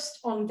just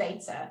on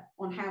data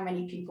on how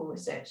many people were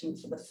searching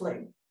for the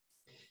flu.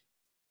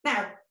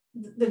 Now,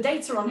 the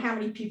data on how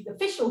many people,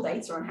 official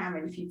data on how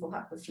many people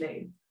have the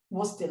flu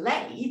was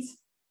delayed,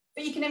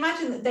 but you can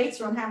imagine that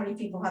data on how many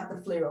people had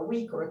the flu a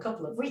week or a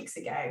couple of weeks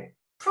ago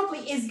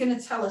probably is going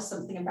to tell us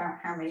something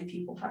about how many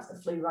people have the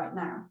flu right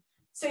now.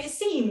 So it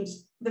seemed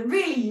that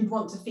really you'd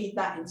want to feed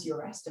that into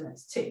your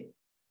estimates too.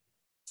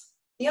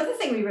 The other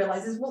thing we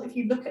realized is, well, if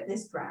you look at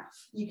this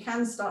graph, you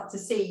can start to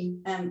see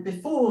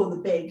before the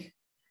big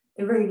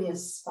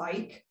erroneous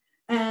spike,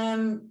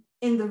 in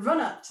the run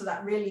up to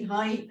that really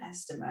high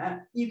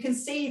estimate, you can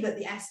see that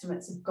the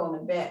estimates have gone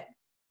a bit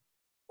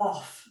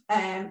off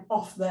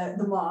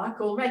the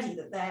mark already,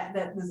 that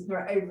there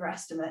are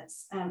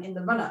overestimates in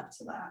the run up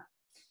to that.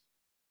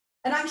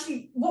 And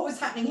actually what was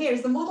happening here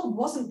is the model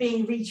wasn't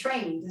being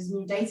retrained as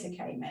new data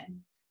came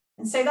in.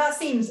 And so that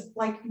seems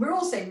like we're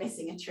also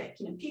missing a trick.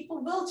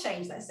 People will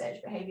change their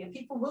search behavior.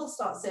 People will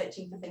start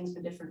searching for things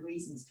for different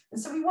reasons. And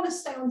so we want to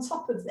stay on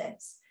top of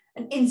this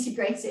and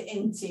integrate it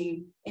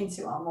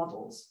into our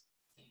models.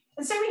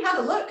 And so we had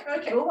a look,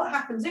 okay, well, what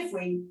happens if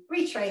we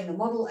retrain the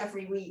model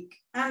every week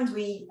and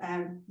we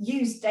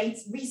use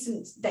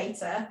recent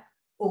data,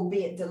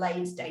 albeit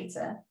delayed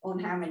data, on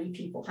how many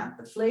people have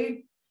the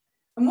flu?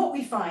 And what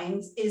we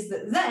find is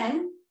that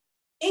then,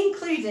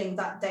 including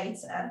that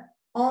data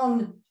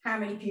on how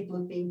many people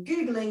have been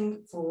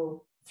Googling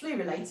for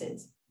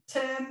flu-related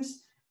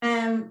terms,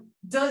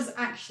 does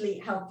actually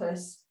help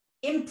us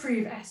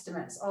improve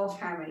estimates of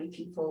how many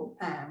people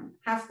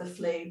have the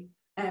flu.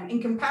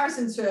 In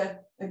comparison to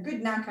a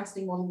good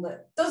nowcasting model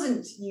that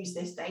doesn't use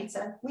this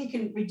data, we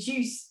can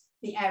reduce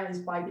the errors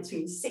by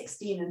between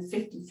 16 and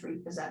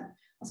 53%.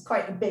 That's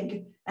quite a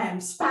big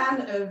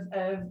span of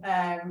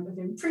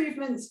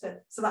improvements,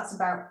 but so that's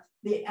about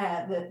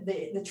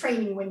the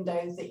training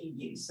windows that you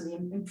use. So the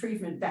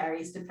improvement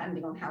varies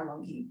depending on how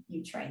long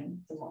you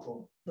train the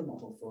model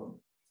for.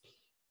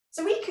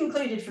 So we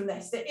concluded from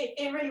this that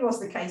it really was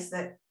the case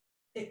that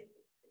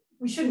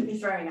we shouldn't be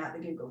throwing out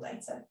the Google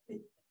data.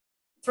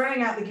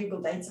 Throwing out the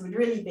Google data would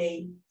really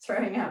be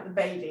throwing out the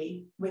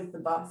baby with the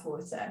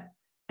bathwater.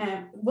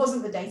 It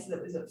wasn't the data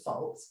that was at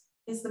fault,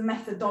 it's the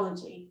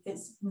methodology.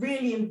 It's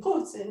really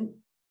important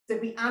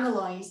that we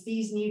analyze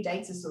these new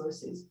data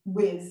sources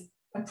with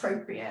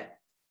appropriate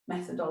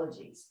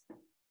methodologies.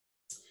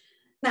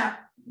 Now,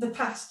 the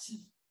past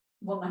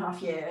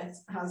 1.5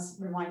 years has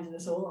reminded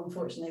us all,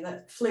 unfortunately,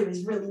 that flu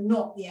is really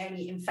not the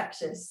only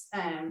infectious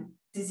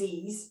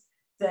disease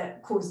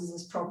that causes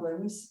us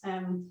problems.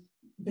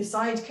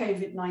 Besides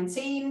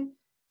COVID-19,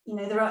 you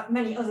know, there are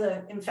many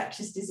other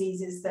infectious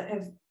diseases that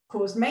have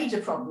caused major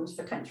problems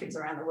for countries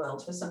around the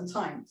world for some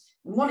time.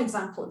 And one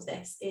example of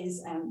this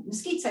is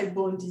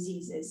mosquito-borne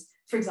diseases,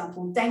 for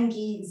example,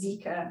 dengue,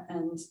 Zika,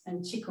 and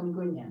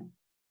chikungunya.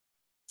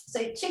 So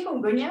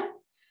chikungunya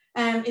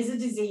is a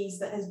disease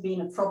that has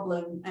been a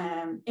problem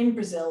in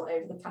Brazil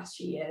over the past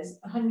few years,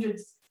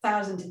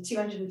 100,000 to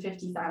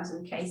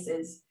 250,000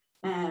 cases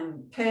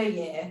per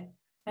year.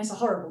 And it's a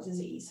horrible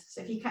disease.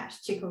 So if you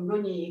catch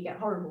chikungunya, you get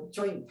horrible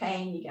joint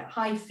pain, you get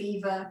high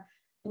fever,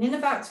 and in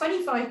about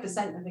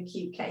 25% of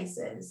acute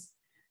cases,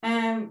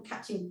 having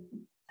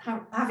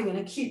an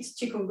acute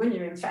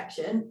chikungunya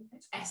infection,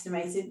 it's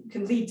estimated,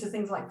 can lead to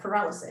things like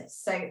paralysis.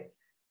 So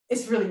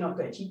it's really not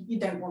good. You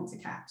don't want to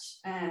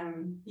catch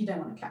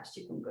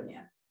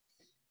chikungunya.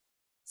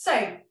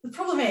 So the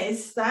problem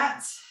is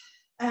that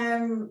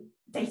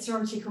data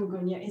on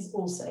chikungunya is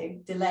also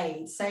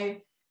delayed. So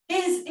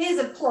here's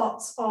a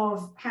plot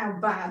of how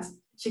bad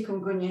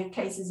chikungunya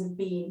cases have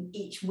been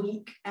each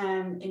week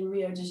in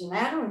Rio de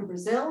Janeiro in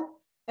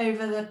Brazil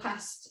over the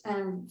past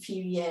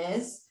few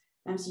years.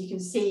 So you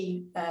can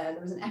see there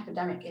was an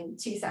epidemic in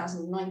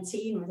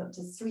 2019 with up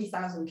to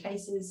 3,000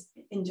 cases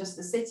in just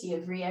the city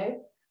of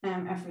Rio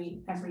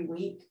every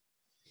week.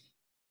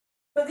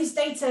 But this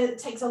data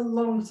takes a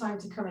long time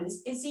to come in.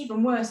 It's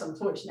even worse,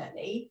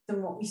 unfortunately,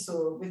 than what we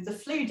saw with the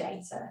flu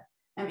data.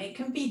 It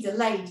can be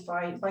delayed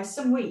by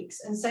some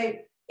weeks. And so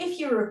if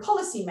you were a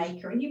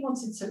policymaker and you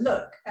wanted to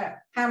look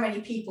at how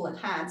many people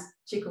had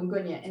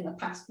chikungunya in the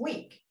past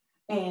week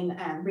in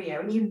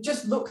Rio, and you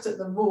just looked at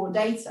the raw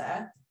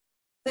data,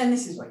 then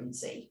this is what you'd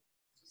see.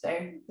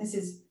 So this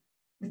is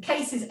the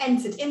cases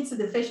entered into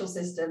the official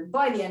system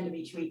by the end of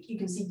each week. You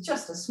can see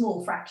just a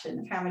small fraction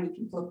of how many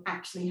people have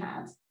actually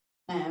had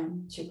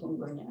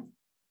chikungunya.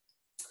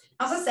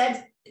 As I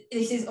said,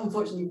 this is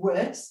unfortunately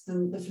worse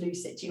than the flu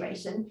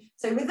situation.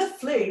 So with the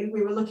flu,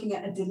 we were looking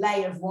at a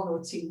delay of 1 or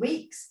 2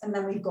 weeks, and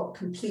then we've got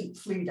complete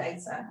flu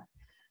data.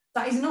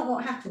 That is not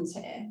what happens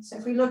here. So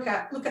if we look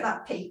at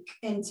that peak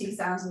in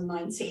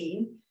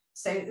 2019,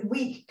 so the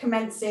week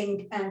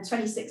commencing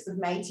 26th of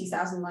May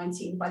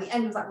 2019, by the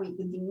end of that week,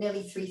 there'd be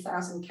nearly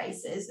 3,000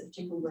 cases of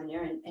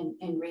chikungunya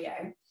in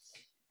Rio.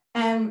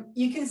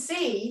 You can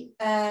see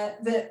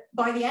that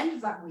by the end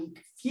of that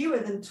week, fewer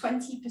than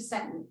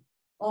 20%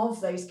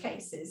 of those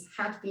cases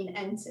had been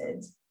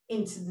entered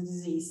into the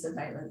disease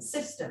surveillance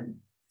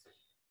system.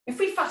 If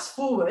we fast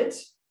forward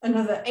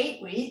another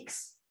 8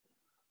 weeks,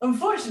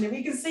 unfortunately,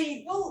 we can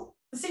see, well,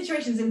 the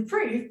situation's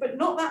improved, but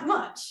not that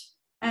much.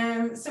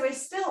 So we're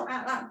still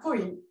at that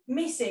point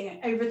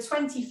missing over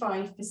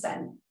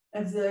 25%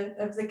 of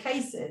the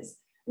cases.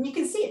 And you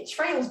can see it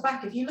trails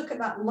back. If you look at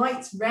that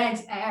light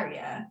red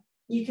area,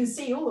 you can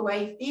see all the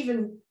way,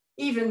 even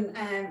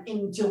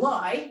in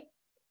July,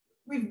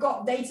 we've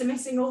got data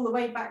missing all the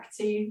way back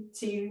to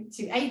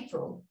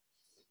April.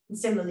 And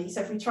similarly,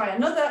 so if we try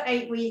another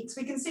 8 weeks,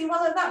 we can see,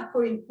 well, at that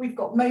point, we've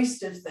got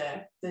most of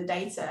the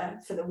data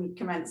for the week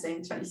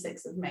commencing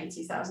 26th of May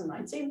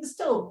 2019. There's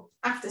still,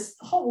 after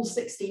a whole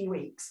 16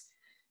 weeks,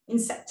 in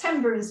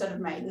September instead of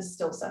May, there's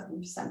still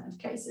 7% of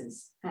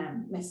cases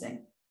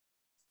missing.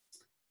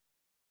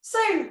 So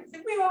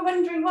we were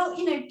wondering, well,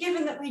 you know,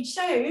 given that we'd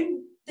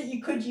shown that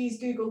you could use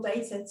Google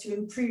data to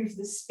improve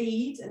the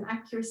speed and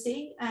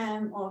accuracy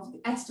of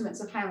estimates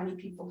of how many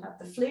people have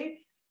the flu,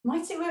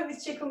 might it work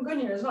with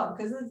chikungunya as well?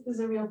 Because there's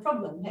a real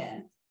problem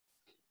here.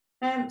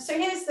 So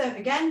here's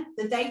again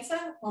the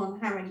data on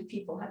how many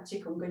people had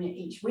chikungunya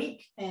each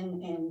week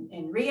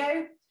in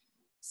Rio.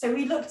 So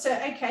we looked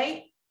at,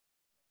 okay,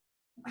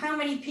 how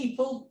many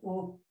people,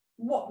 or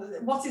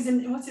what is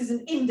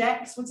an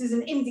index, what is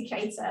an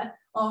indicator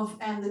of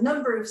the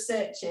number of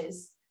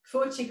searches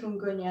for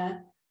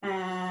chikungunya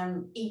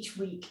each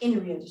week in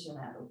Rio de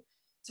Janeiro.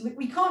 So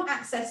we can't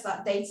access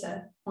that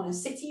data on a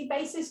city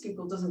basis.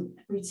 Google doesn't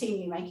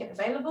routinely make it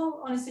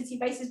available on a city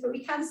basis, but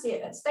we can see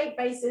it at state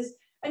basis.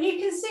 And you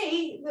can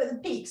see that the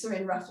peaks are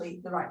in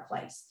roughly the right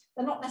place.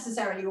 They're not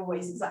necessarily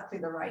always exactly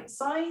the right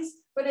size,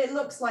 but it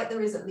looks like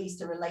there is at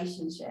least a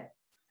relationship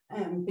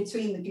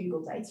between the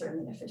Google data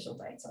and the official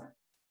data.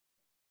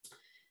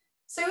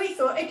 So we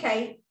thought,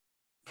 okay,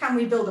 can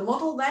we build a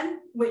model then,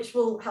 which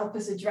will help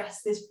us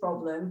address this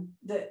problem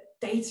that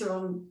data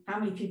on how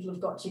many people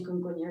have got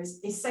chikungunya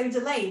is so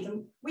delayed?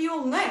 And we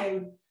all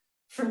know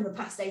from the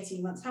past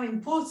 18 months how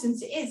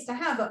important it is to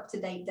have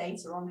up-to-date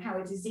data on how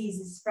a disease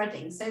is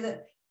spreading so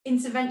that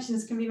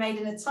interventions can be made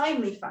in a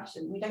timely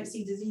fashion. We don't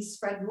see disease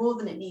spread more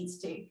than it needs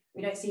to.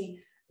 We don't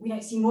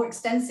see more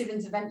extensive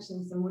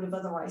interventions than would have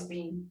otherwise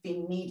been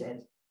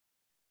needed.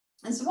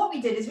 And so what we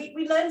did is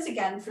we learned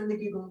again from the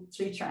Google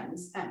Flu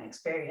Trends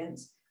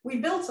experience. we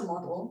built a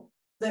model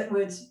that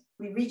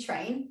we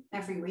retrain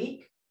every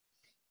week.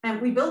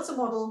 And we built a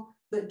model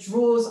that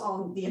draws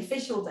on the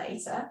official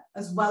data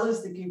as well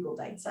as the Google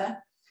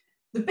data.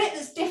 The bit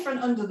that's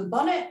different under the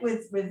bonnet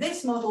with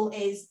this model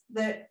is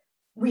that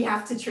we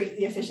have to treat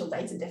the official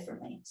data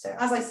differently. So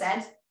as I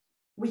said,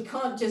 we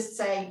can't just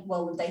say,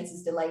 well, the data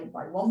is delayed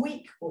by 1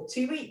 week or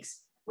 2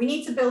 weeks. We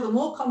need to build a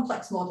more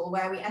complex model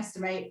where we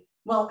estimate,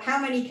 well, how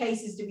many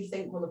cases do we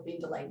think will have been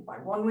delayed by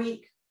 1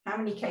 week? How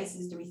many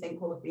cases do we think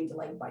will have been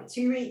delayed by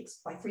 2 weeks,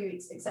 by 3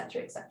 weeks, et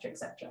cetera, et cetera, et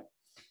cetera.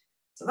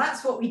 So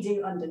that's what we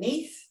do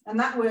underneath. And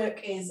that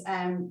work is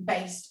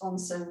based on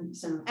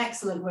some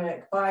excellent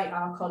work by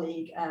our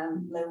colleague,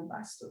 Leo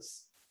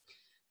Bastos.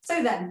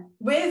 So then,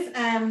 with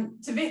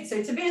Tobias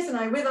and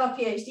I, with our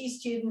PhD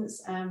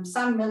students,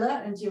 Sam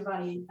Miller and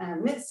Giovanni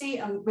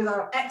Mizzi, and with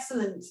our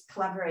excellent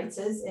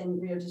collaborators in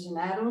Rio de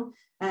Janeiro,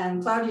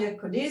 Claudia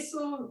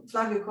Codeso,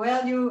 Flavio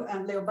Coelho,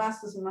 and Leo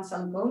Bastos and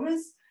Marcelo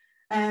Gomes,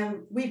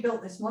 we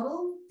built this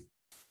model.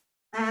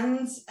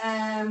 And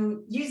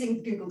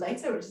using Google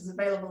data, which is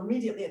available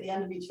immediately at the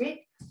end of each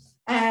week,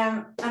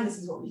 and this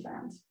is what we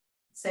found.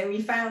 So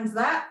we found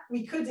that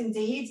we could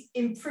indeed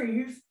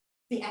improve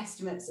the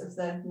estimates of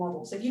the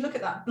model. So if you look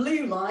at that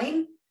blue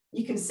line,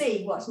 you can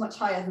see what's much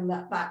higher than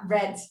that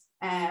red,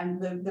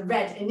 the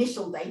red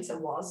initial data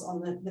was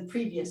on the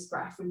previous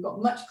graph. We've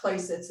got much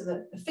closer to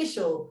the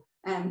official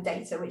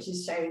data, which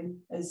is shown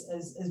as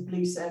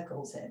blue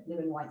circles here, blue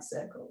and white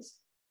circles.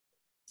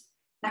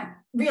 Now,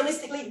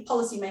 realistically,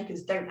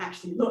 policymakers don't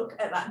actually look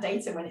at that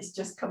data when it's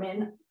just come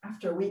in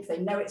after a week. They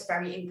know it's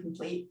very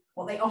incomplete.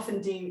 What they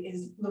often do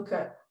is look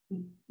at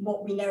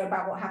what we know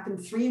about what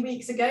happened 3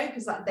 weeks ago,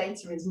 because that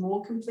data is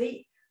more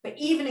complete. But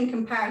even in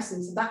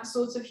comparison to that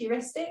sort of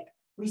heuristic,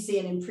 we see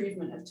an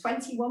improvement of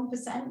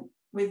 21%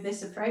 with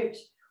this approach.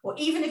 Or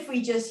even if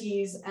we just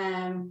use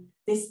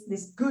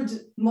this good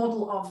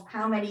model of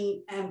how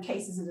many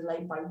cases are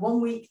delayed by 1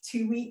 week,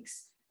 2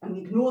 weeks, and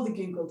we ignore the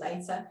Google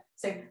data.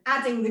 So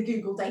adding the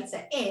Google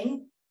data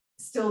in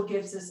still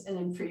gives us an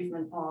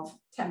improvement of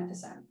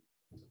 10%.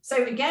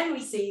 So again, we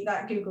see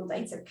that Google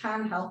data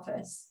can help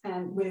us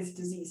with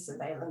disease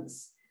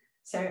surveillance.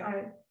 So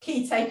our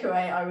key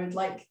takeaway I would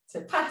like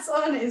to pass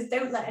on is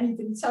don't let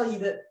anybody tell you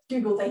that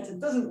Google data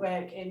doesn't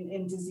work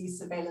in disease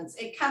surveillance.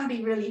 It can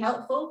be really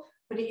helpful,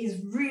 but it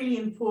is really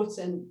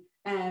important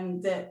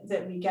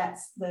that we get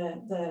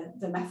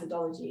the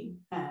methodology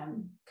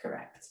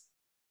correct.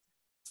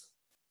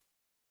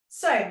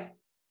 So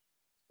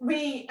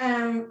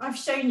I've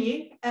shown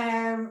you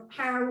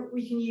how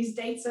we can use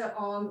data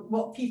on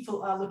what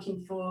people are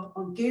looking for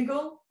on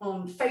Google,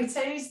 on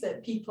photos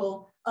that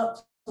people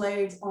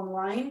upload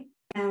online,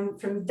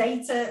 from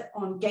data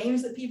on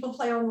games that people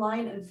play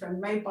online, and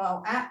from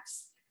mobile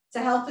apps to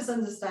help us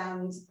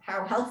understand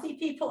how healthy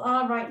people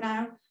are right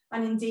now,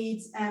 and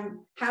indeed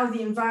how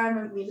the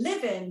environment we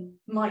live in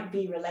might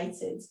be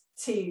related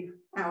to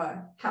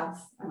our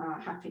health and our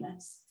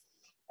happiness.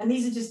 And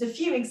these are just a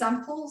few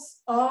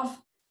examples of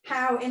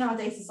how in our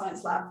data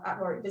science lab at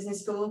Warwick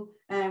Business School,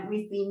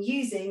 we've been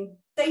using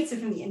data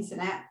from the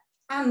internet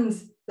and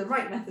the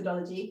right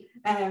methodology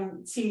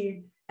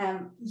to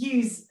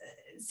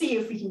see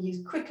if we can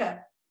use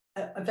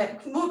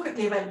more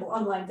quickly available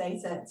online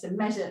data to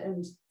measure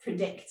and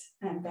predict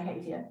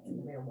behavior in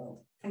the real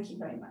world. Thank you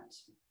very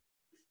much.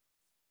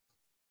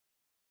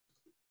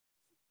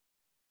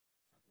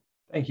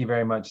 Thank you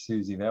very much,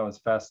 Suzy. That was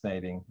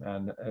fascinating.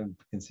 And I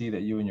can see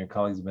that you and your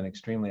colleagues have been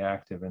extremely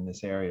active in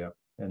this area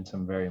and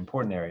some very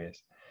important areas.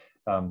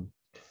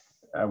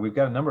 We've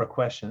got a number of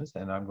questions,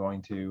 and I'm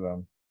going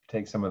to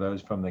take some of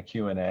those from the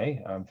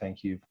Q&A.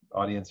 Thank you,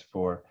 audience,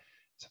 for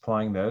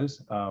supplying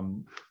those.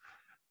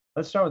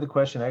 Let's start with the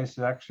question. This is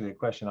actually a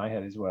question I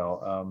had as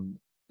well.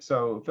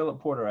 So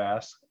Philip Porter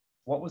asks,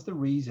 what was the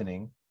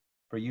reasoning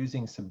for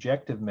using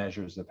subjective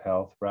measures of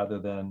health rather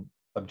than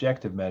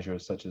objective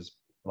measures such as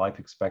life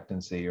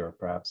expectancy or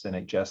perhaps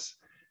NHS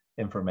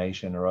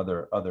information or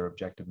other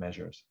objective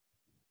measures?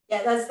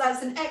 Yeah,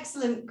 that's an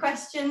excellent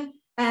question.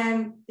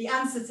 The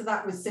answer to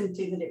that was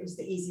simply that it was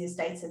the easiest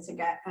data to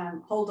get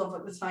hold of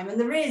at the time. And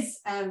there is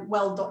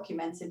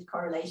well-documented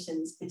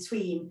correlations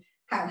between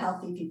how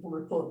healthy people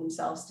report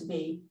themselves to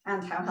be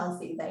and how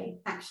healthy they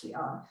actually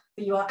are.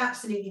 But you are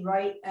absolutely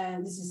right.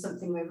 This is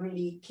something we're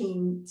really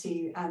keen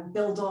to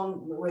build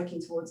on, we're working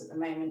towards at the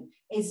moment,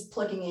 is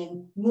plugging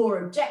in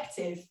more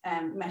objective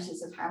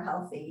measures of how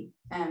healthy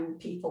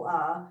people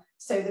are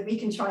so that we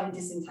can try and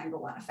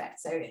disentangle that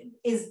effect. So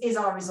is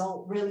our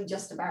result really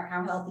just about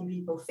how healthy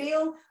people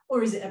feel,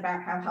 or is it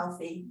about how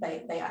healthy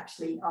they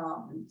actually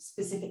are, and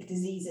specific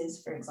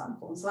diseases, for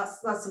example? And so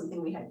that's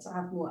something we hope to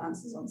have more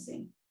answers on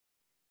soon.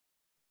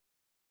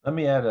 Let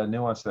me add a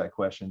nuance to that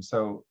question.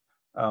 So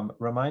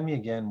remind me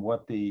again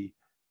what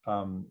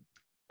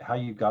how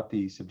you got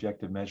the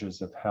subjective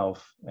measures of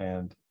health.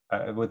 And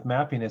with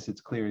Mappiness, it's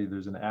clear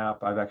there's an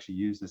app. I've actually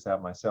used this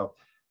app myself.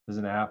 There's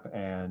an app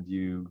and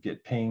you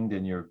get pinged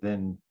and you're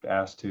then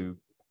asked to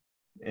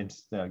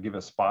give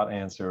a spot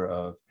answer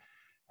of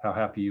how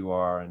happy you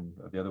are and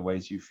the other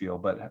ways you feel.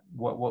 But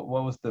what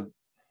was the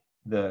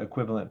the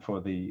equivalent for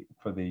the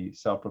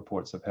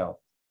self-reports of health?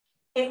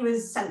 It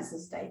was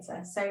census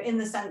data. So in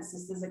the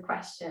census, there's a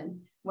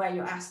question where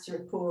you're asked to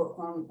report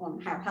on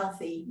how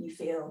healthy you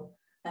feel,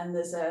 and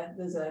there's a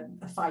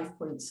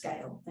 5-point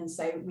scale. And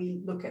so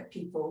we look at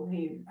people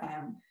who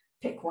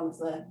pick one of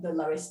the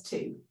lowest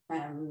 2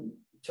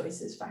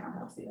 choices for how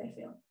healthy they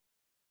feel.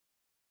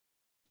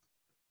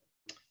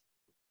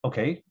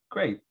 Okay,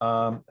 great.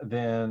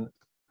 Then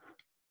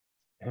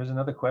here's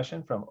another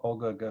question from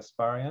Olga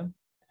Gasparian.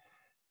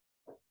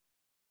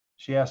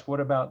 She asked, what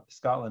about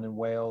Scotland and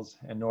Wales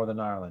and Northern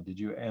Ireland? Did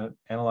you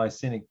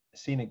analyze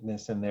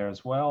scenicness in there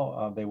as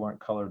well? They weren't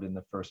colored in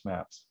the first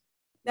maps.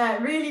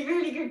 Really,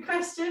 really good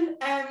question.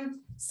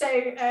 So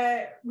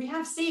we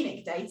have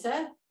scenic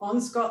data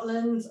on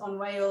Scotland, on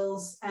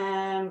Wales,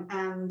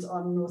 and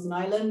on Northern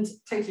Ireland.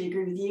 Totally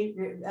agree with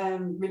you.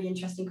 Really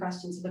interesting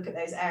question to look at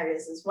those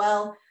areas as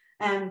well.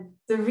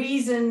 The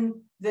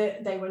reason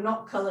that they were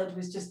not coloured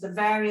was just the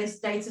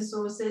various data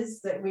sources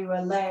that we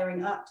were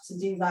layering up to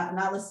do that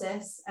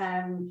analysis.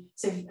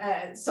 So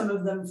some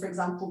of them, for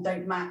example,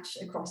 don't match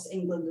across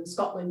England and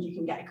Scotland. You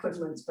can get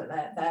equivalents, but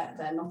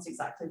they're not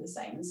exactly the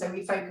same. And so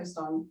we focused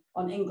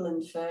on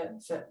England for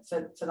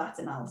that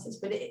analysis.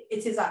 But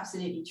it is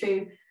absolutely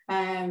true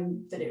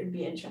that it would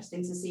be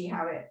interesting to see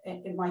how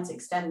it might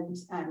extend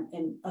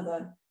in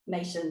other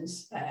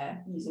nations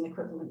using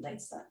equivalent data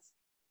sets.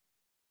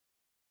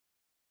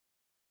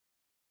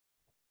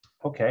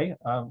 Okay,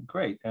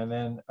 great. And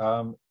then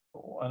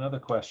another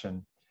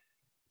question.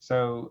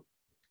 So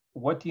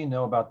what do you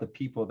know about the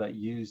people that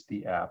use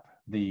the app,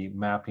 the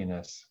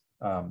Mappiness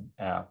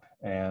app?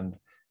 And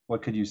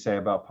what could you say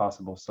about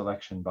possible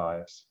selection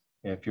bias?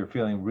 If you're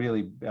feeling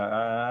really,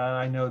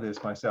 I know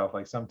this myself,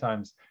 like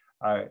sometimes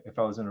if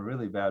I was in a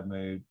really bad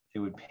mood, it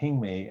would ping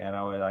me and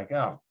I would like,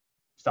 oh,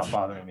 stop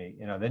bothering me,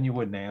 then you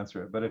wouldn't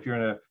answer it. But if you're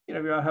in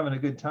if you're out having a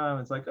good time,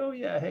 it's like, oh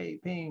yeah, hey,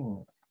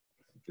 ping,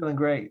 feeling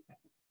great.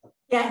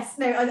 Yes,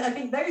 no, I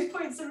think those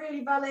points are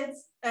really valid.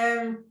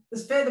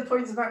 There's further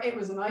points about it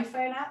was an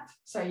iPhone app,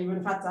 so you would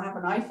have had to have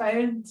an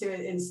iPhone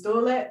to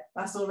install it.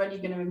 That's already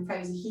going to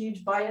impose a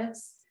huge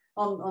bias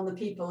on the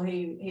people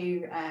who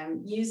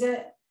use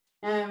it.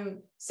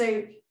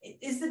 So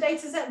is the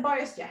data set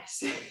biased? Yes,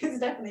 it's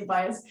definitely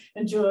biased,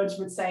 and George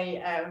would say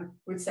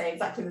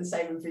exactly the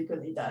same and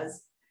frequently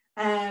does.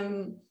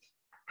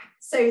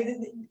 So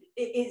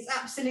it's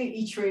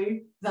absolutely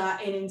true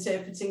that in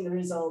interpreting the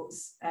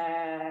results,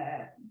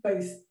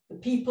 both the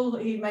people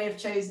who may have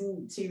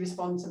chosen to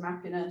respond to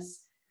Mappiness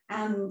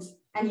and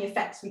any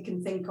effects we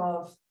can think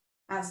of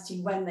as to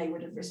when they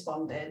would have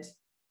responded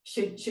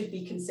should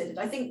be considered.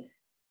 I think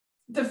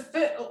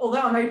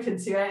although I'm open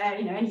to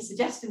any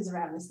suggestions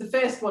around this, the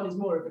first one is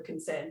more of a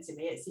concern to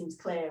me. It seems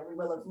clear we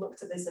will have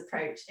looked at this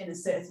approach in a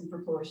certain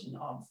proportion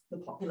of the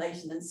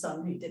population, and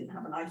some who didn't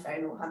have an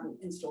iPhone or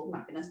hadn't installed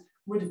Mappiness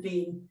would have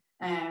been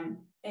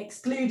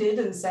excluded,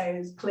 and so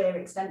there's clear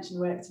extension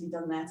work to be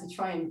done there to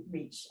try and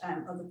reach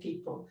other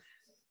people.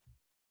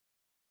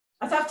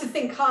 I'd have to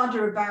think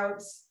harder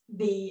about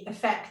the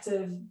effect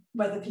of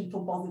whether people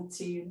bothered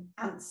to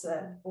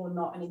answer or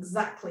not, and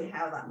exactly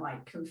how that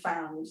might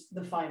confound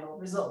the final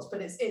results.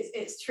 But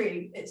it's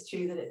true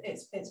that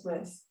it's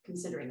worth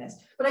considering this.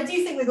 But I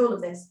do think with all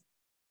of this,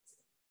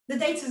 the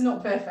data is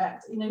not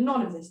perfect.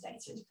 None of this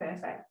data is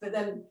perfect. But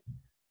then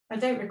I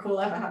don't recall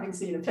ever having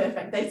seen a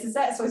perfect data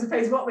set. So I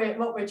suppose what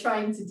we're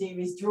trying to do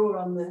is draw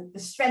on the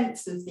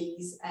strengths of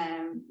these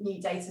new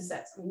data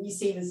sets. I mean, you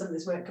see with some of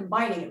this work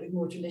combining it with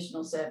more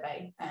traditional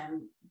survey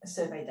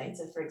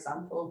data, for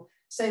example,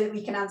 so that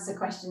we can answer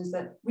questions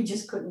that we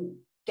just couldn't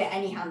get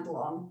any handle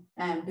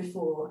on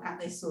before at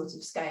this sort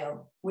of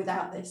scale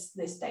without this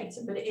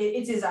data. But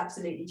it is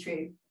absolutely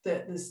true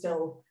that there's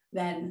still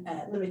then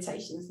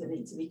limitations that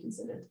need to be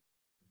considered.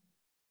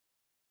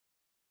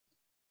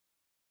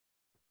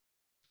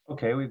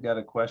 Okay, we've got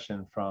a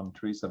question from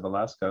Teresa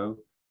Velasco.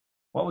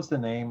 What was the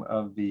name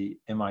of the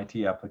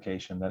MIT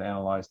application that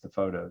analyzed the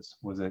photos?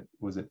 Was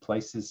it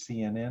Places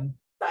CNN?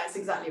 That's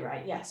exactly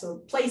right. Yeah.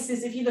 So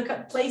Places, if you look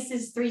at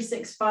Places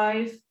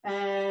 365,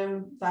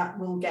 that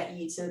will get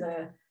you to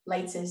the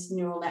latest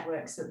neural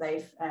networks that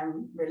they've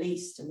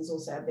released. And there's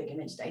also a big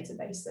image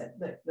database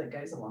that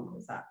goes along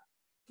with that.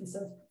 And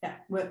so yeah,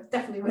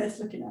 definitely worth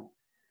looking at.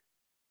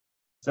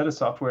 Is that a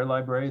software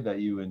library that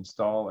you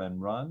install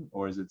and run,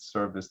 or is it a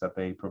service that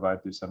they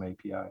provide through some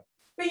API?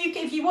 But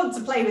if you want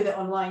to play with it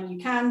online, you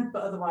can,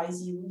 but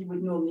otherwise you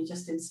would normally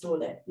just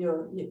install it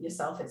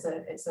yourself. It's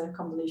a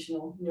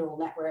convolutional neural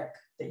network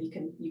that you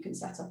can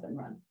set up and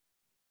run.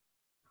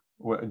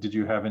 Did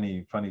you have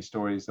any funny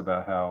stories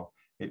about how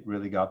it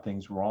really got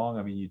things wrong?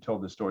 I mean, you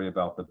told the story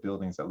about the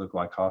buildings that look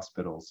like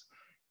hospitals.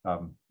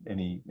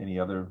 Any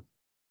other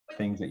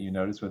things that you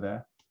noticed with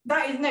that?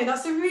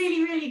 That's a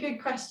really, really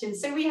good question.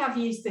 So we have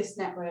used this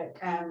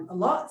network a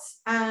lot,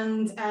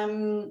 and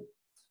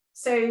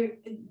so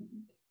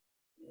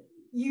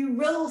you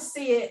will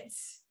see it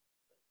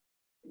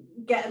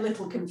get a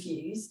little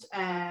confused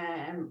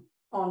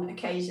on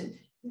occasion.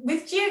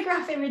 With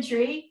geograph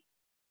imagery,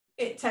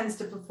 it tends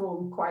to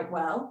perform quite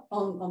well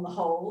on the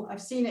whole.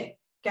 I've seen it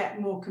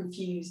get more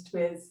confused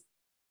with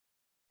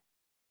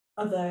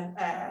other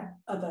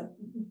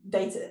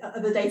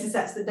data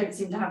sets that don't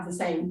seem to have the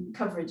same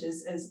coverage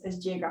as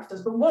Geograph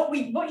does. But what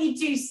you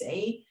do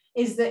see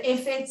is that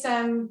if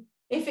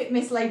it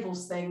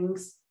mislabels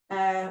things,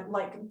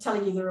 like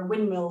telling you there are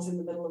windmills in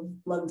the middle of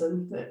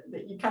London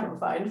that you cannot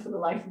find for the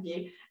life of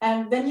you,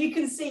 then you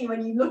can see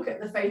when you look at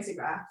the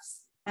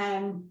photographs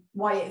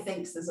why it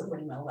thinks there's a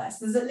windmill there.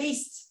 So there's at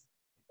least,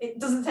 it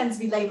doesn't tend to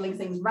be labeling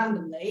things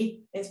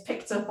randomly. It's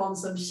picked up on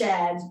some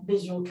shared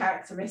visual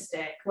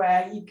characteristic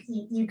where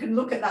you can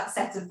look at that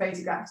set of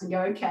photographs and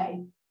go,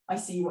 okay, I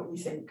see what you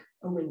think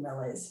a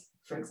windmill is,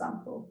 for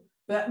example.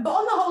 But on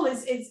the whole,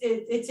 it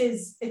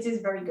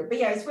is very good. But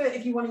yeah, it's worth,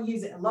 if you want to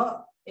use it a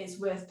lot, it's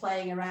worth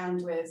playing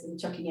around with and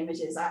chucking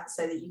images at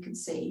so that you can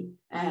see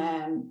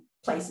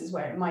places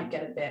where it might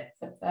get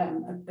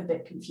a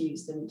bit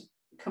confused and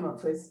come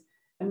up with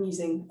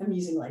amusing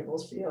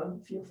labels for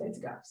your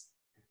photographs.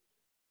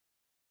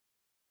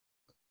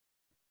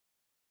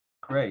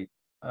 Great.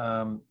 We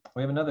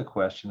have another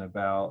question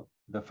about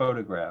the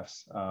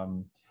photographs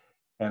and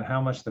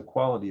how much the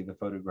quality of the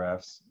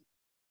photographs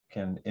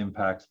can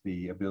impact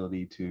the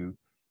ability to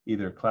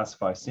either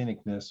classify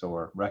scenicness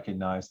or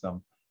recognize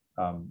them,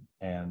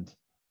 and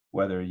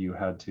whether you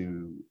had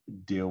to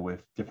deal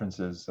with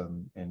differences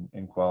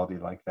in quality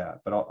like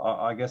that. But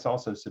I guess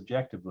also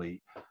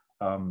subjectively,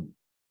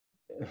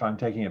 if I'm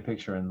taking a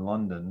picture in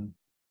London,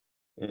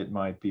 it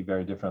might be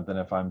very different than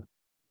if I'm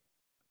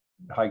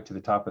hike to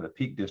the top of the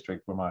Peak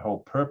District, where my whole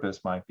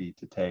purpose might be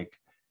to take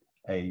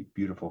a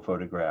beautiful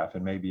photograph.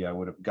 And maybe I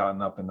would have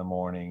gotten up in the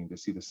morning to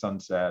see the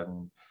sunset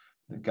and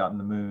gotten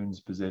the moon's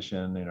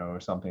position, or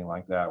something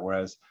like that.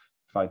 Whereas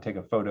if I take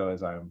a photo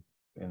as I'm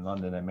in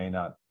London, it may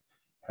not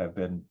have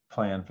been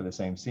planned for the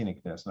same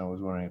scenicness. And I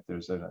was wondering if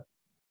there's the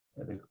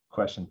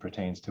question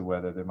pertains to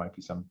whether there might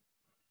be some,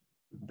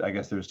 I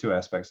guess there's two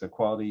aspects, the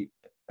quality,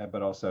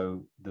 but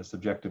also the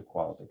subjective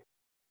quality.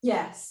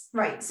 Yes,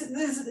 right. So I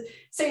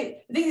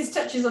think this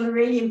touches on a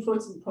really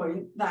important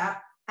point,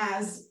 that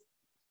as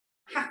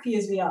happy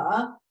as we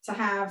are to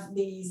have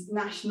these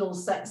national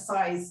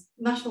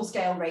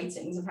scale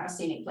ratings of how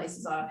scenic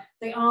places are,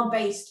 they are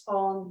based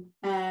on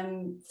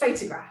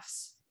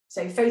photographs.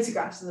 So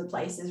photographs of the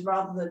places,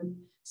 rather than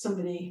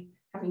somebody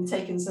having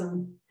taken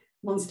some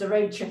monster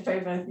road trip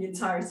over the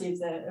entirety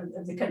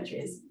of the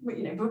country.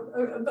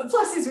 But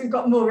plus is we've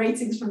got more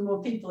ratings from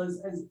more people as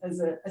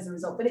a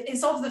result. But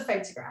it's of the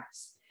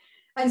photographs.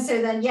 And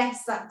so then,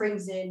 yes, that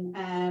brings in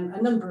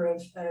a number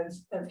of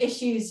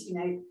issues.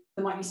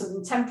 There might be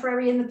something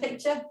temporary in the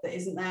picture that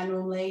isn't there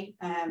normally.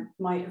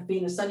 Might have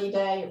been a sunny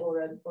day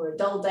or a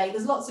dull day.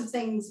 There's lots of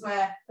things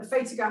where a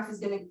photograph is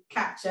going to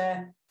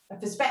capture a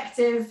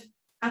perspective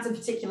at a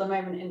particular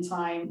moment in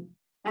time.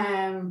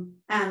 And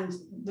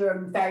there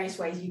are various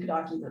ways you could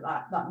argue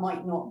that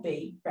might not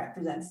be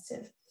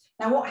representative.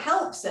 Now, what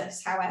helps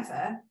us,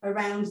 however,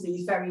 around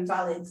these very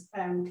valid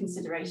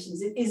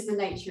considerations is the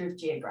nature of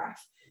Geograph.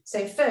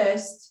 So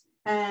first,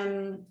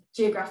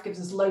 Geograph gives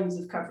us loads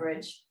of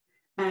coverage.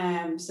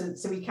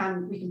 So we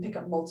can pick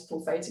up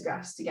multiple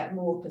photographs to get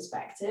more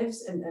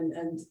perspectives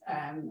and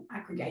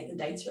aggregate the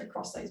data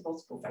across those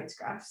multiple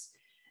photographs.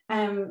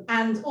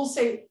 And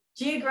also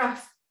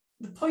Geograph,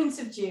 the point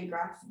of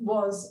Geograph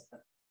was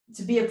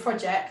to be a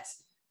project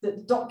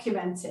that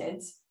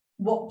documented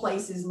what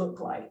places look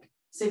like.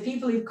 So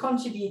people who've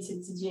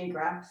contributed to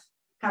Geograph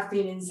have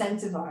been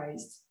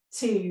incentivized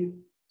to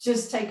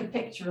just take a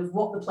picture of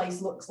what the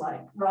place looks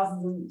like, rather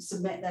than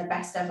submit their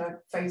best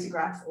ever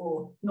photograph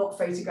or not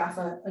photograph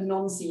a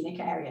non-scenic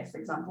area, for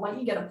example. Like,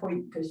 you get a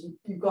point because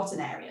you've got an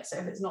area. So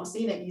if it's not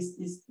scenic,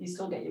 you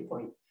still get your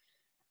point.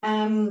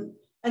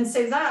 And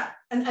so that,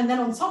 and then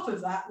on top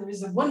of that, there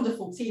is a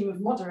wonderful team of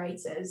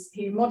moderators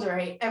who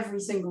moderate every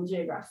single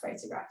Geograph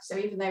photograph. So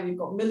even though we've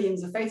got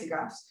millions of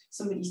photographs,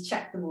 somebody's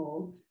checked them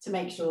all to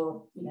make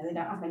sure, they don't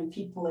have many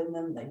people in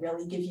them. They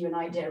really give you an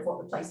idea of what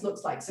the place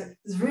looks like. So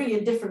there's really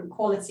a different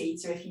quality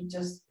to if you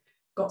just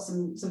got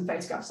some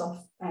photographs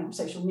off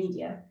social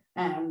media,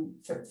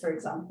 for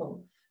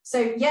example.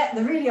 So yeah,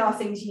 there really are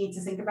things you need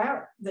to think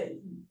about, that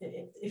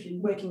if you're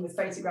working with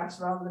photographs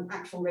rather than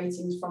actual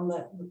ratings from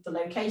the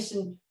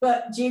location.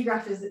 But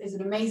Geograph is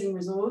an amazing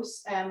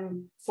resource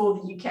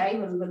for the UK.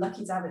 We're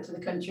lucky to have it for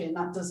the country, and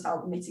that does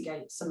help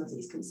mitigate some of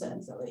these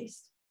concerns, at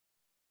least.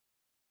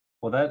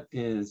 Well, that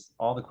is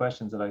all the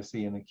questions that I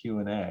see in the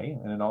Q&A,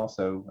 and it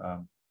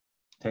also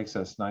takes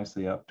us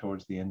nicely up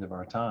towards the end of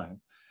our time.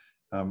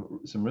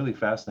 Some really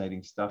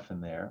fascinating stuff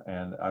in there,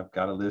 and I've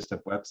got a list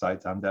of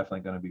websites I'm definitely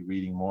going to be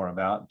reading more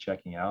about and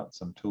checking out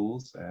some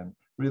tools, and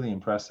really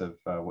impressive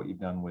what you've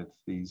done with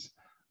these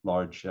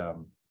large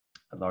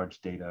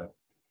data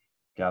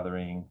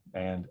gathering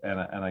and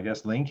I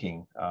guess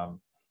linking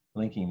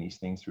these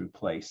things through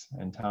place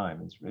and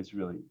time. It's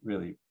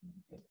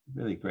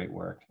really great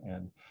work,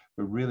 and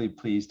we're really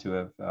pleased to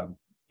have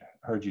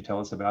heard you tell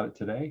us about it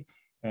today,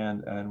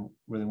 and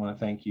really want to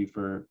thank you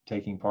for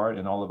taking part,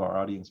 and all of our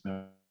audience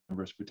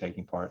members for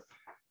taking part.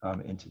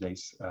 in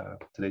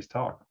today's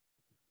talk.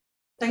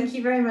 Thank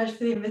you very much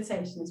for the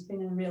invitation. It's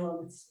been a real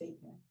honor to speak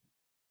here.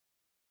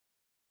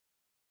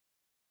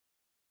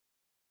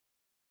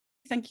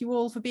 Thank you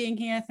all for being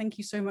here. Thank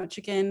you so much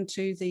again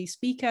to the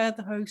speaker,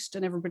 the host,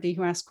 and everybody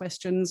who asked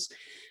questions.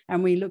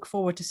 And we look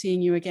forward to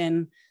seeing you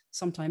again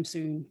sometime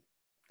soon.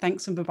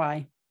 Thanks and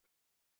bye-bye.